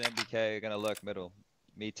you and NBK are gonna lurk middle.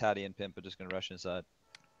 Me, Taddy, and Pimp are just gonna rush inside.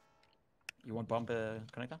 You want bomb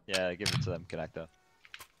connector? Yeah, give it to them, connector.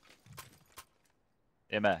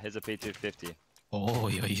 Yeah, man, here's a P250.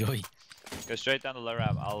 Oi. Go straight down the low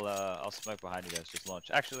ramp. I'll smoke behind you guys. Just launch.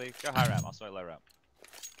 Actually, go high ramp. I'll smoke low ramp.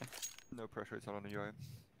 No pressure, it's all on the UI.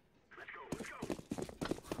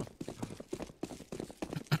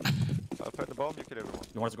 I'll put the bomb, you kill everyone.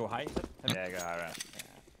 You want us to go high? Is it? Yeah, go high ramp.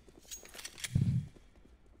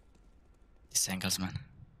 These angles, man.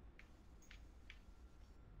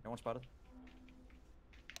 No one spotted.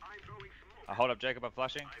 I hold up Jacob. I'm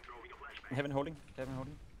flashing. Heaven holding. Heaven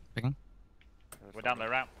holding. Picking. We're down the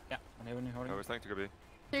ramp. Yeah, and here when you're I holding. was trying to go B.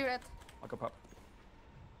 Tickrate. I'll go pop.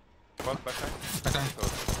 One backside. Backline.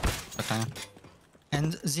 Backline.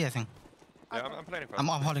 And Z, I think. Yeah, I'm playing fast. I'm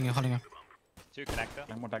holding you, holding you. 2 connector.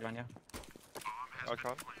 One more backline, yeah. I'll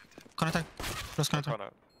come. Connector. Close connector. Run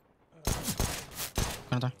out.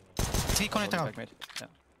 Connector. 3 connector out. Back mid. Yeah.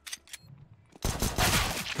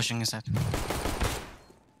 Pushing inside.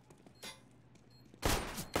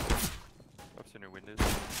 Up to new windows.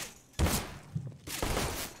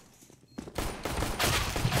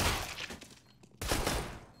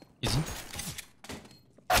 Easy.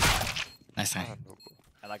 Nice try. Ah, no goal.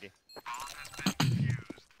 Unlucky. We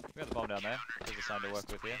got the bomb down there. There's a sign to work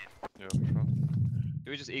with here. Yeah, for sure.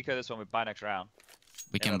 Do we just eco this one? We buy next round.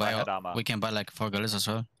 We Yeah, can buy buy head armor. we can buy like 4 gullets as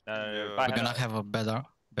well. No, Yeah. buy We're head gonna armor. have a better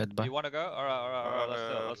bed buy. You want to go?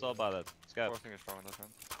 Alright, let's all buy that. Let's go. Forcing is strong on this one.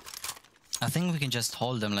 I think we can just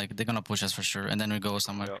hold them, like they're gonna push us for sure, and then we go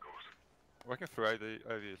somewhere. Yeah. Working through IV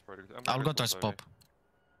is pretty good. I'll go towards pop.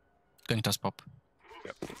 Going towards pop.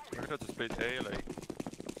 Yep. I'm gonna try to split A, like,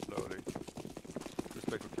 slowly. Just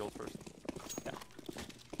wait for kills first.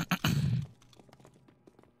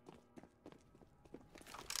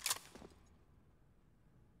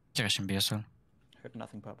 Carry B as well. Heard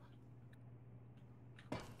nothing pop.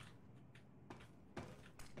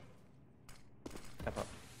 Yeah, pop.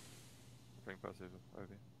 Playing passive IV.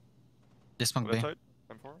 This smoke B. Left side,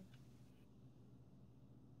 M4.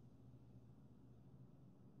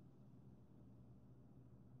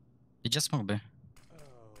 You just smoke B.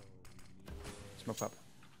 Smoke pop.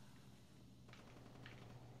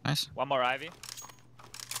 Nice. One more Ivy.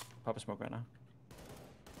 Pop a smoke right now.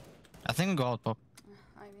 I think we go out pop.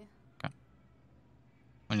 Ivy.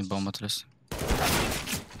 We need bomb at least.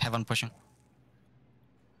 Heaven pushing.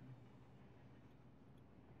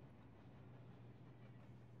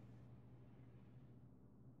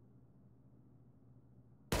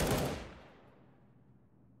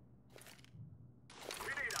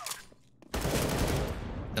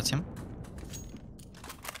 That's him.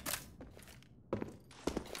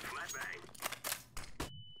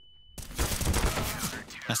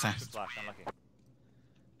 That's nice. Good flash, unlucky.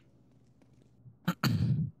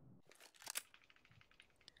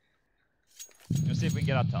 We'll see if we can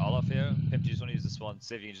get up to Olaf here. Pimp, do you just want to use the spawn?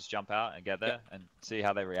 See if you can just jump out and get there and see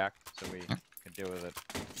how they react so we can deal with it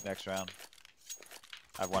next round.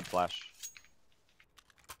 I have 1 flash.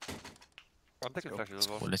 I'm taking flashes as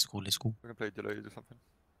well. Oh, let's go, let's go. We can play delayed or something.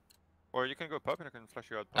 Or you can go pop and I can flash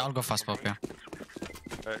you out. I'll go fast pop, yeah.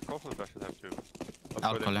 Call for the flashes have too.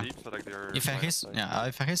 I'll go them call it. deep, so like they're If I line hear, of sight.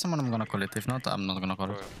 if I hear someone, I'm gonna call it. If not, I'm not gonna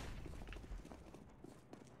call Oh, it.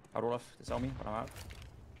 yeah. Out Olaf, they saw me, but I'm out.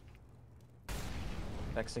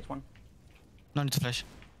 Back 6-1. No need to flash.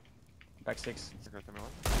 Back 6. Okay, tell me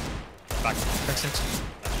one. Back. Back 6.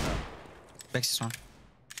 Back 6 1.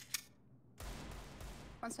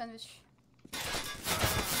 One sandwich.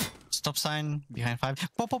 Stop sign behind 5.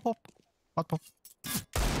 Pop, pop, pop. Pop, pop.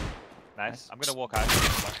 Nice. I'm gonna walk out.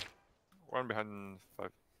 One behind 5.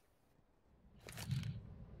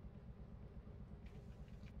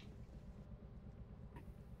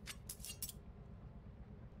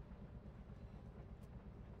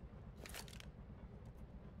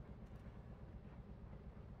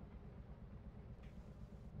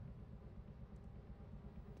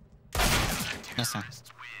 Yes, sir.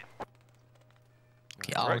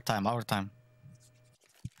 Okay, Yeah, our right. time, our time.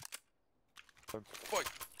 Fight!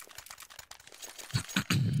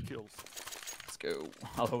 Good kills. Let's go.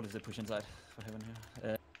 I'll hold as they push inside for heaven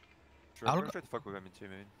here. Sure, I'll I'm gonna go- try to fuck with them in 2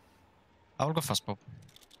 main. I will go fast pop.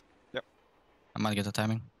 Yep. I might get the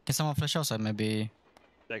timing. Can someone flash outside? Maybe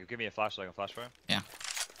Jacob, give me a flash so I can flash for him.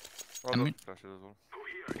 I'll I go mean- for flashes as well.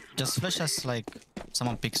 just flash us like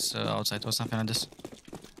someone picks outside or something like this.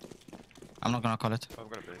 I'm not gonna call it. I'm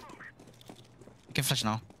gonna bait. You can flash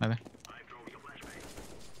now, maybe.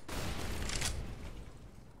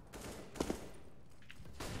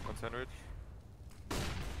 One sandwich.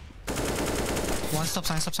 One stop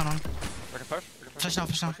sign on. I can flash. Flash now,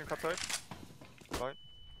 flash now. Flashing top side. Fine.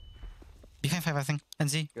 Behind 5, I think. And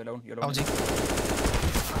Z. You're alone, you're alone. OG.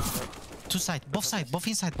 2 side, both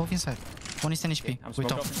inside. One is 10 HP. I'm We smoked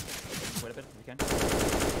top. off. Wait a bit, if you can.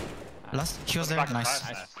 Last, he was there. Back, Nice.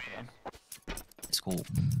 nice. Nice. It's cool.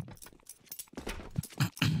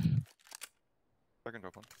 I can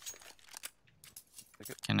drop one.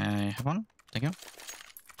 Can I have one? Thank you.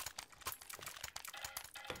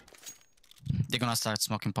 They're gonna start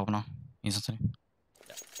smoking pop now, instantly.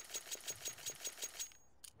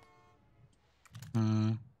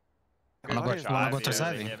 Hmm. Wanna go, Nice. wanna go Ivy, to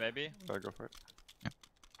Ivy? Yeah, maybe. I go for it.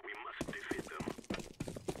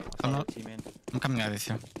 I'm not. Team in. I'm coming out with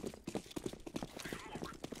you.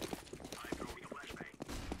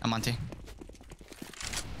 I'm anti. I'm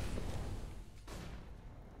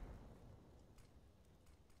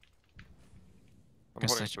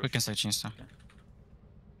holding We can search insta.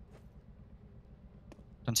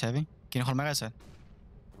 Don't see heavy. Can you hold my right side?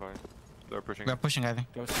 Fine. They're pushing. We are pushing heavy.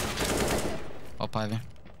 Close. Up heavy.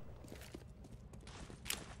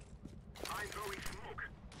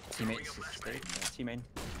 Teammates stay. Teammate.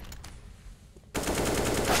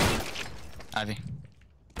 Ivy.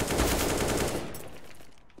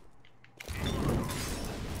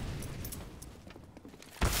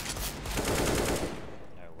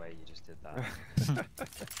 No way you just did that.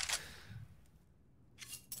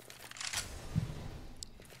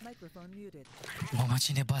 Microphone muted. Mamă,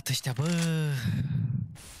 cine bat ăștia, bă?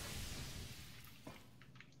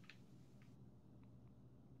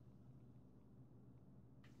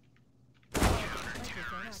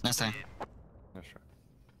 Nice try. That's right.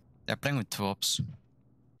 They're playing with 2 ops.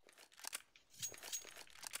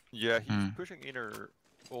 Yeah, he's pushing inner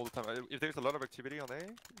all the time. If there's a lot of activity on A,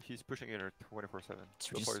 he's pushing inner 24/7.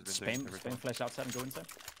 Should we just spam flash outside and go inside?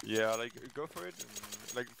 Yeah, like go for it.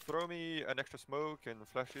 And, like throw me an extra smoke and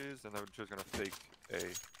flashes, and I'm just gonna fake A.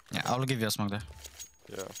 Yeah, I'll give you a smoke there.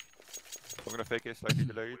 Yeah, I'm gonna fake A slightly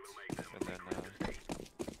delayed,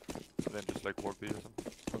 and then just like walk B or something.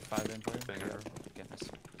 Put 5 in for you. Bang arrow. Okay, nice.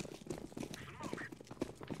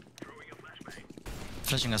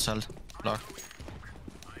 Flashing as well. Lower.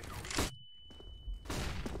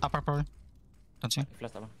 Upper probably. Don't see.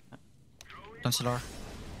 Flash that one. Yeah. Don't see lower.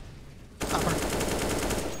 Upper.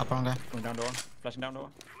 Upper one guy. Going down door. Flashing down door.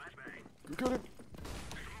 Got it.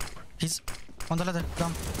 He's on the ladder.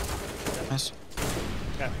 Down. Nice.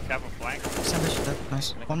 Careful flank. Sandwich. Dead. Nice.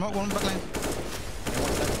 One more back line.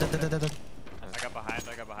 Dead.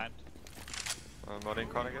 I got behind. I'm not in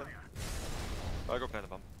con again. I'll go plant the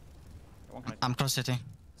bomb. One connector. I'm close city.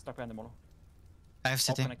 Stuck behind the model. I have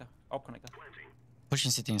city. Up connector.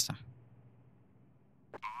 Pushing city insta.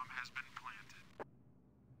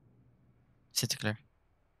 City clear.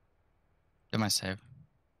 They might save.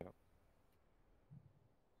 Yep.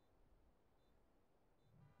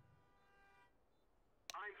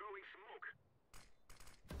 I'm throwing smoke.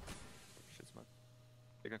 Shit smoke.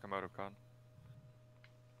 They can come out of con.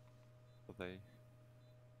 So they.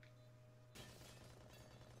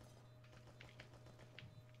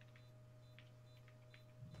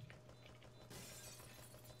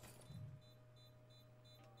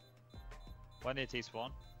 One near T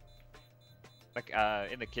spawn. Like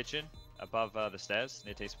in the kitchen, above the stairs,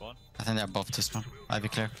 near T spawn. I think they're above this one. Ivy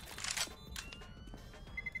clear.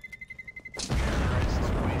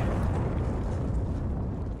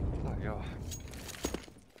 Oh yeah.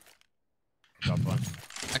 Got one.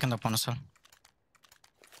 I can drop one as well.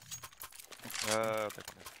 Take one.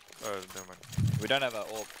 Never mind. We don't have an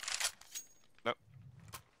orb.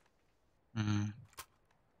 Mm.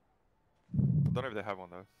 I don't know if they have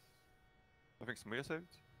one though. I think Samuya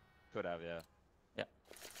saved. Could have, yeah.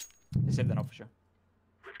 They saved that up for sure.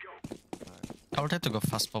 I will try to go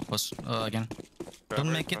fast purpose again.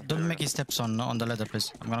 Don't make his steps on the ladder,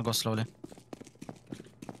 please. I'm gonna go slowly.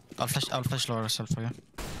 I'll flash lower as well for you.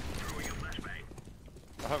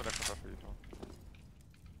 I have an extra flash for you, Tom.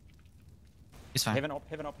 It's fine. Heaven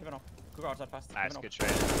up. Go outside fast. Nice, Heaven good up.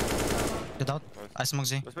 trade. Get out. Nice. I smoke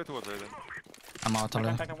Z. Let's play towards A then. I'm out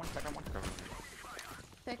already. Back on one. Come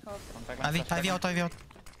Take off. Ivy out.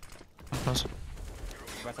 I'm close.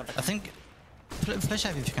 I think flash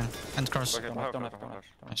Ivy if you can and cross. Okay, I have flash.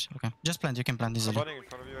 Nice, okay. Just plant. You can plant I'm easily. running in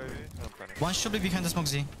front of you, Ivy, and I'm planning. One should be behind the smoke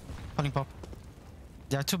Z. Calling pop.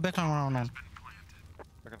 There are 2 backline, 1 on 1.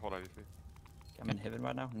 I can hold Ivy for you. I'm in heaven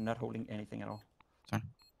right now. Not holding anything at all. Sorry.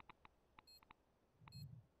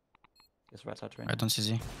 Just right side train. I don't see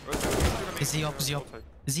Z. Is Z up.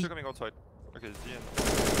 Z. Two coming outside. Okay, Z and...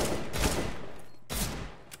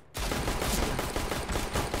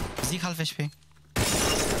 Z half HP.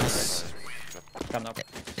 Nice. Coming up.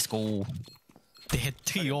 Let's go. They had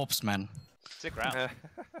 3 ops, man. Sick round.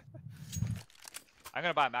 I'm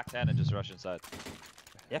gonna buy Mac 10 and just rush inside.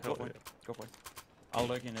 Yeah, go for it. Go for it. I'll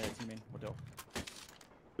lurk in team in. What do?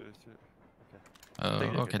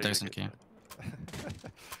 Okay, there's key.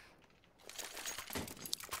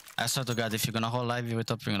 I swear to God, if you're gonna hold live view it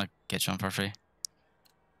up, you're gonna catch one for free.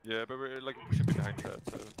 Yeah, but we're like pushing behind that,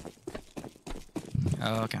 so...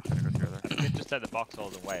 Oh, okay. Gonna go together. You can just take the box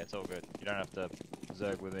hold and wait, it's all good. You don't have to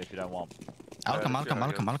zerg with me if you don't want. I'll come. Just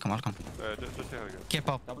see how it goes. Keep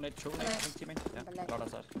up. Double nade, true nade, I think team in. Yeah, loud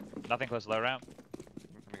outside. Nothing close low round.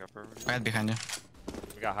 I'm coming up over. Right behind you.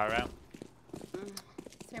 We got high round.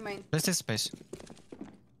 It's your main. Let's take space.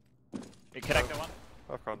 Big connector one.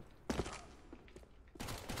 I've gone.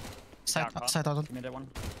 Side out. Team in that one.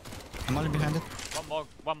 I'm only behind it.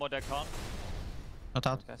 One more dead con. Not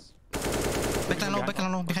out. Guys.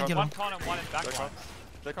 Backline low, behind you low. One con and one in back line.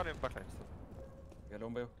 They can't even backline still. You're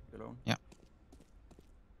alone, Bill. You're alone. I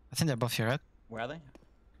think they're both here, right? Where are they?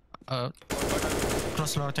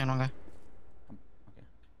 Close lower train, one guy. Okay.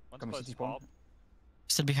 One's Come close CT spawn. pop.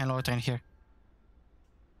 Still behind lower train here.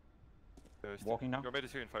 Walking now. You're made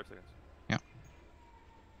it here in 5 seconds.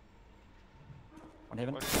 On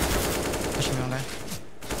heaven. Pushing me one guy.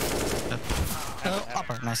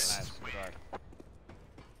 Upper, nice. Nice. Good work.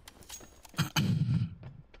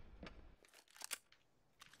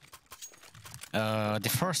 The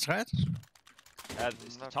first, right?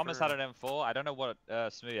 Thomas sure. had an M4. I don't know what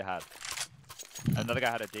Smoothie had. Another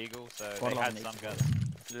guy had a Deagle, so What they about had an some AP? guns.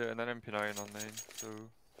 Yeah, and then MP9 on main, so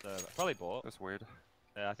Probably bought. that's weird.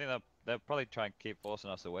 Yeah, I think they'll probably try and keep forcing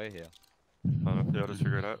us away here. I don't know. Yeah, I'll just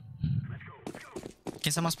figure it out.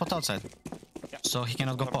 Can someone spot outside? Yeah. So he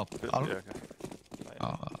cannot go pop. Yeah, I'll... okay.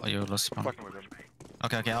 Oh, you lost spawn. Fucking with him.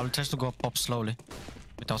 Okay, I'll try to go pop slowly.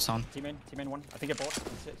 Without sound. T-main one. I think I bought.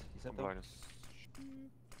 He's hit I'm though. blind.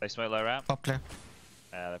 They smoke low ramp. Pop clear.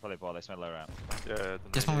 Yeah, they probably bought. They smoke low ramp. Yeah,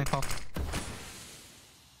 This one we pop.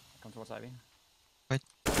 Come towards Ivy.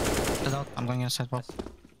 Dead out. I'm going inside pop. Nice.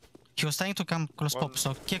 He was trying to come close One- pop,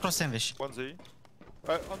 so key across sandwich. 1Z.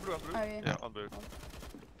 On blue, on blue. Oh, yeah. Yeah, on blue.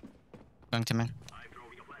 Going to main.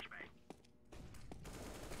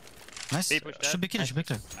 Nice. B push dead. Should be clear, should be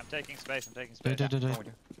clear. I'm taking space. I'm taking Do, space. do, do, do. Come with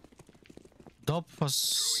you. Dope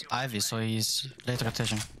was Ivy, so he's late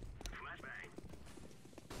rotation.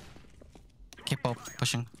 Keep up,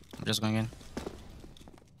 pushing. I'm just going in.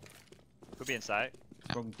 Could be inside.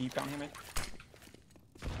 Going deep down here, mate.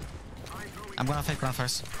 I'm gonna fake one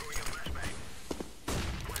first.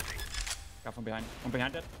 Got from behind. One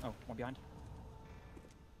behind it. Oh, one behind.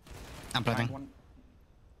 I'm Behind planting. one.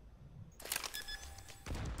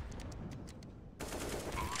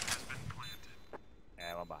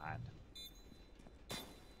 Yeah, one behind.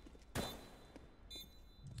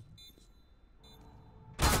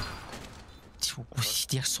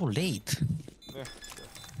 They're so late. Yeah.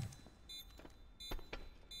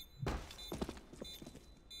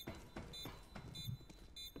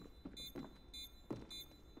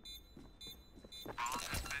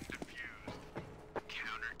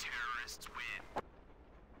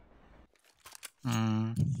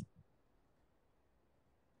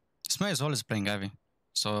 Smile is always playing Ivy,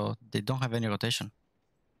 so they don't have any rotation.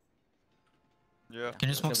 Yeah. Can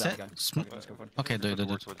you smoke Kill that set? guy. Sm Okay, let's go for it. okay, do it, do it.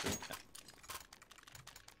 Towards what you-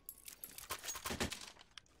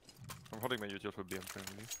 I'm holding my util for B, I'm trying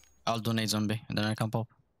to leave. I'll do nade zombie, and then I can pop.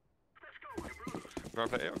 Do you wanna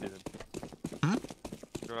play A or B then? Hmm?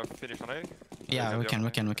 Do you wanna finish on A? Yeah, we can.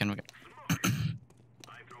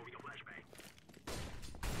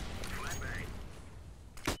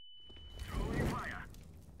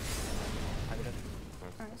 Ivy dead.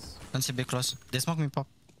 Nice. Don't see big close. They smoke me pop.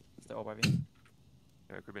 It's the orb Ivy.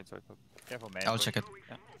 Yeah, it could be inside pub. Careful, man. I'll check it.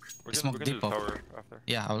 We Smoke can deep do the pop. tower after.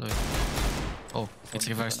 Yeah, I'll do it. Oh, it's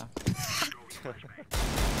Going reversed. now.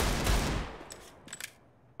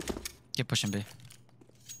 Keep pushing B.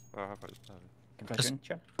 Half five. Can flash Just- you in,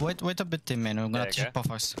 chat. Wait a bit, team, man. We're gonna Yeah, check okay. pop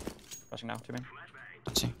first. Flashing now, T-main.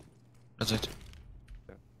 Let's see. Let's do it.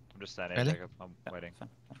 I'm just standing. Really? Jacob. I'm Yeah, waiting. fine.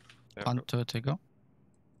 Yeah, 1, go. 2, 3, go.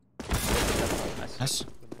 Nice. Nice.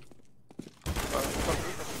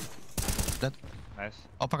 Nice.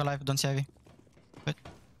 Upper alive, don't see Ivy. Wait.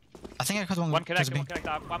 I think I heard one. One connect. close B. One connect.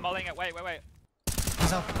 I'm mulling it. Wait.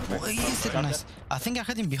 He's out. Oh, he's dead. Nice. I think I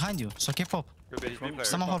heard him behind you, so keep pop. Good bit, he's B player.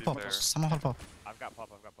 Someone hold B pop. player. Someone hold pop. I've got pop.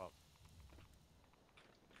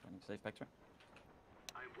 Running safe back to it.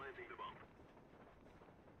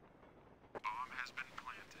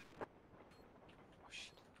 Oh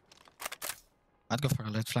shit. I'd go for a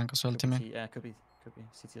late flank as well, team. Could be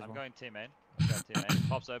CT as I'm well. going T main. I'm going T main.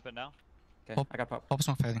 Pop's open now. Okay, Pop. I got pop. Pop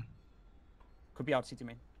smoke fading. Could be out CT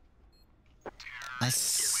main.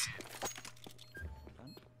 Nice.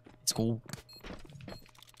 Let's go. I'll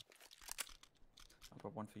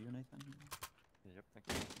pop one for you, Nathan. Yep, thank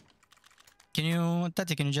you. Can you,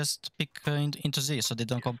 Tati, can you just pick into Z so they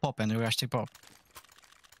don't go pop and we rush to pop?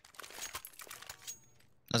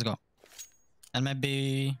 Let's go. And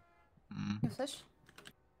maybe... You flash?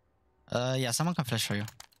 yeah, someone can flash for you.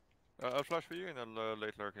 I'll flash for you and I'll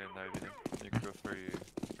late lurk in Ivy then. You can go for you.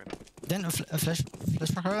 Then flash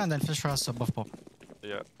for her and then flash for us above pop.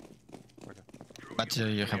 Yeah. But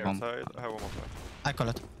you have one. Inside, I have one more flash. I call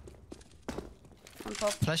it. On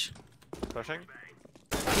top. Flash. Flashing.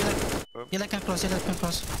 Healer can close, healer can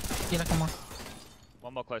close. Healer come on.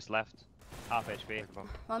 One more close left. Half HP.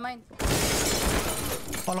 One mine.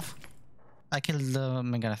 Fall off. I killed the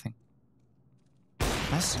Mega, I think.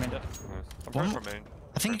 Nice. Main dead. Nice. I'm One going more. for main.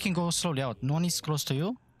 I think you can go slowly out. No one is close to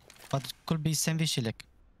you, but it could be Senvi Shilek.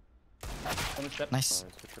 Almost dead. Nice.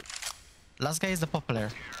 Nice, good shit. Last guy is the popular.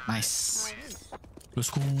 Nice. Nice. Let's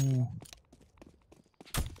go.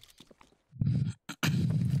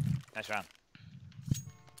 Nice round.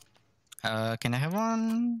 Can I have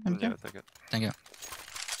one? MK? Yeah, take it. Thank you.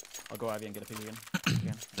 I'll go Ivy and get a pig again.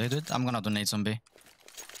 They do it? I'm gonna donate zombie.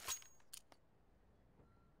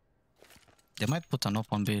 They might put an op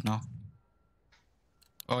on B now.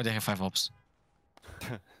 Oh, they have 5 ops.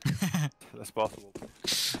 That's possible.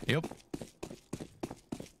 Yep.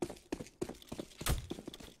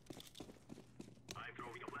 I'm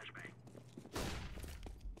throwing a flashbang.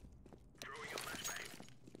 Throwing a flashbang.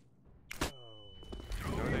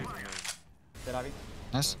 No, they use main. Dead Ivy.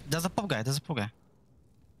 Nice. There's a pop guy. There's a pop guy.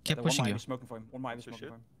 Keep One pushing might you. be smoking for him. One might be That's a smoking shit.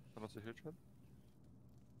 for him. Someone's a huge head.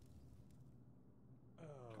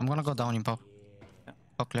 I'm gonna go down in pop.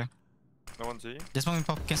 Pop clear. No one's Z. There's one in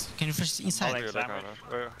pop. Can you flash inside? Like Hold sandwich. up,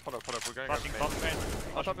 hold up. We're going Flashing bomb train.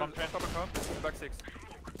 On top Flashing bomb of train. comp. Back 6.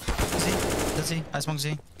 Z. That's Z. I smoke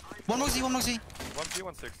Z. One more Z. One more Z. 1G,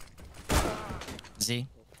 1-6. Z.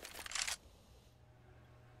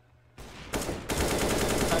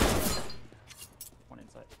 One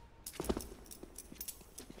inside.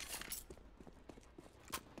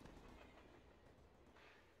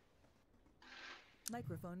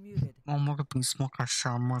 Microphone muted. Mă omoră prin smoke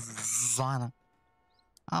așa, mă, zană.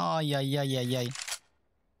 Ai, ai, ai, ai, ai.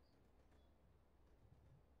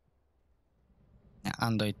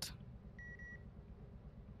 Am doit.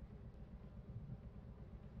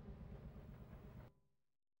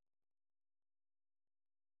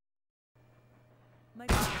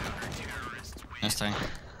 Nice try.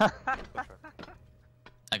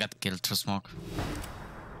 I got killed through smoke.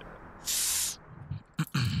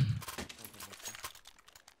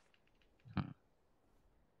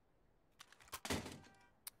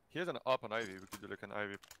 He has an up on Ivy. We could do like an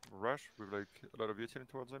Ivy rush with like a lot of utility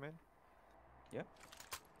towards the main.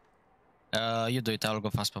 You do it, I'll go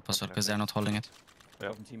fast Procesor because they're not holding it. Yeah.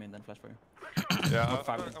 Open team in, then flash for you. Yeah, Look, I'm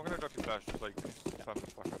five. gonna drop you flash, just like spam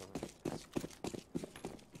the fuck out of it.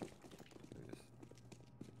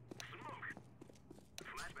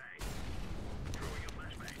 Flashbang. Throwing a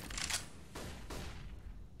flashbang.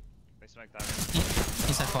 They smoke that.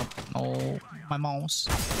 Inside pop. Oh, my mouse.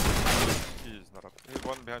 He's not up. He's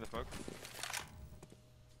one behind the smoke.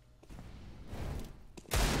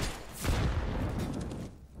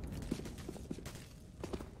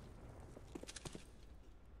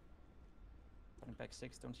 Back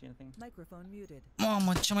 6, don't see anything. Microphone muted.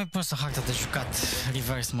 Mamă, cea mai prostă hartă de jucat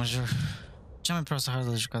reverse, mă jur. Cea mai prostă hartă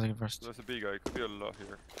de jucat reverse. So there's a big guy. Could be a lot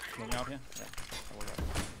here. Moving out here? Yeah. I'll work out.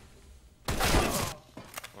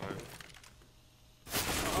 Alright.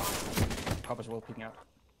 Copper's well peeking out.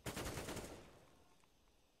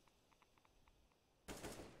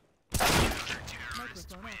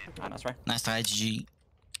 Microphone activated. Ah, nice try. Nice try, GG.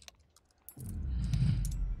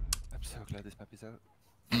 I'm so glad this map is out.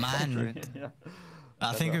 Man, Yeah.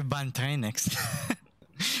 I think we ban train next.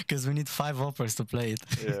 Because we need 5 operas to play it.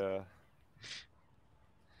 Yeah.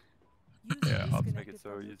 User Yeah, I'll make disconnected it so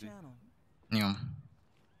from your easy. channel. Yeah.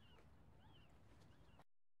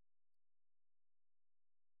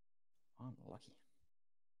 Unlucky.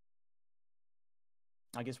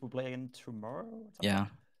 I guess we'll play again tomorrow? or something? Yeah.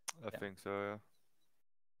 I Yeah. think so, yeah.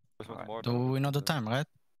 This one's Alright. more Do than- we know the time, right?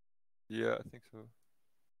 Yeah, I think so.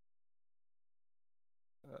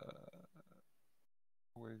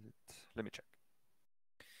 Where is it? Let me check.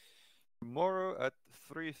 Tomorrow at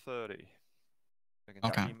 3:30. I can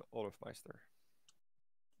Okay. team Olaf Meister.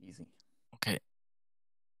 Easy. Okay.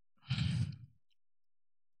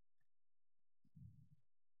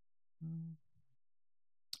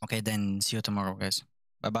 Okay, then see you tomorrow, guys.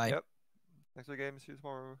 Bye bye. Yep. Next week game, see you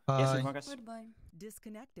tomorrow. Yes, Bye. Marcus. Goodbye.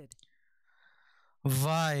 Disconnected.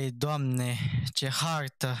 Vai, Doamne, ce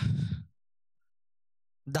hartă!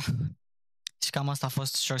 Da. Și cam asta a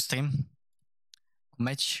fost short stream cu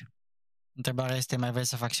match. Întrebarea este, mai vrei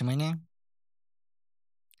să fac și mâine?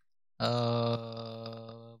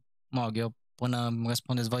 Mă rog, eu până îmi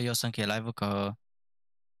răspundeți voi, eu o să închei live-ul, că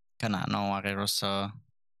na, nu are rost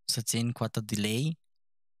să țin cu atât delay.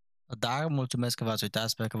 Dar mulțumesc că v-ați uitat,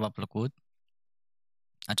 sper că v-a plăcut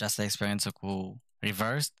această experiență cu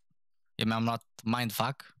Reversed. Eu mi-am luat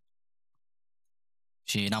mindfuck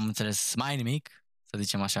și n-am înțeles mai nimic, să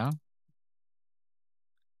zicem așa.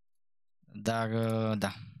 Dar,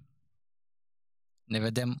 da. Ne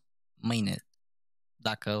vedem mâine.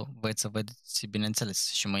 Dacă vreți să vedeți, bineînțeles,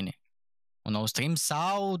 și mâine un nou stream.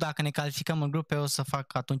 Sau dacă ne calificăm în grupe, o să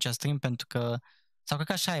fac atunci stream, pentru că, sau cred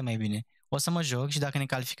că așa e mai bine. o să mă joc și dacă ne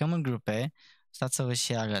calificăm în grupe, stați să vă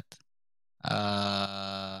și arăt.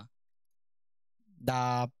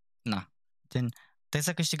 Da, na. Trebuie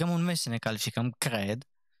să câștigăm un meci să ne calificăm, cred.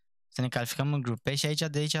 Să ne calificăm în grupe și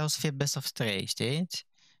de aici o să fie best of 3, știți?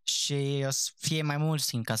 Și o să fie mai mult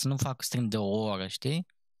stream, ca să nu fac stream de o oră, știi?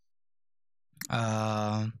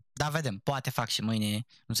 Da, vedem, poate fac și mâine,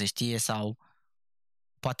 nu se știe, sau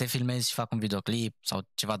poate filmez și fac un videoclip sau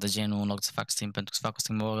ceva de genul în loc să fac stream, pentru că să fac o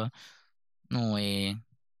stream o oră nu e...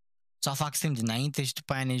 Sau fac stream dinainte și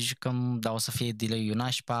după aia ne jucăm, dar o să fie delay-ul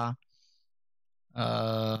nașpa.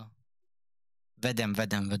 Vedem.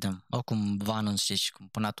 Oricum vă anunț și cum.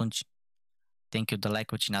 Până atunci, thank you de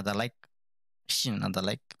like-ul, cine a dat like și cine n-a dat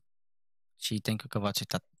like. Și thank you că v-ați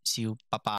uitat. See you, pa, pa!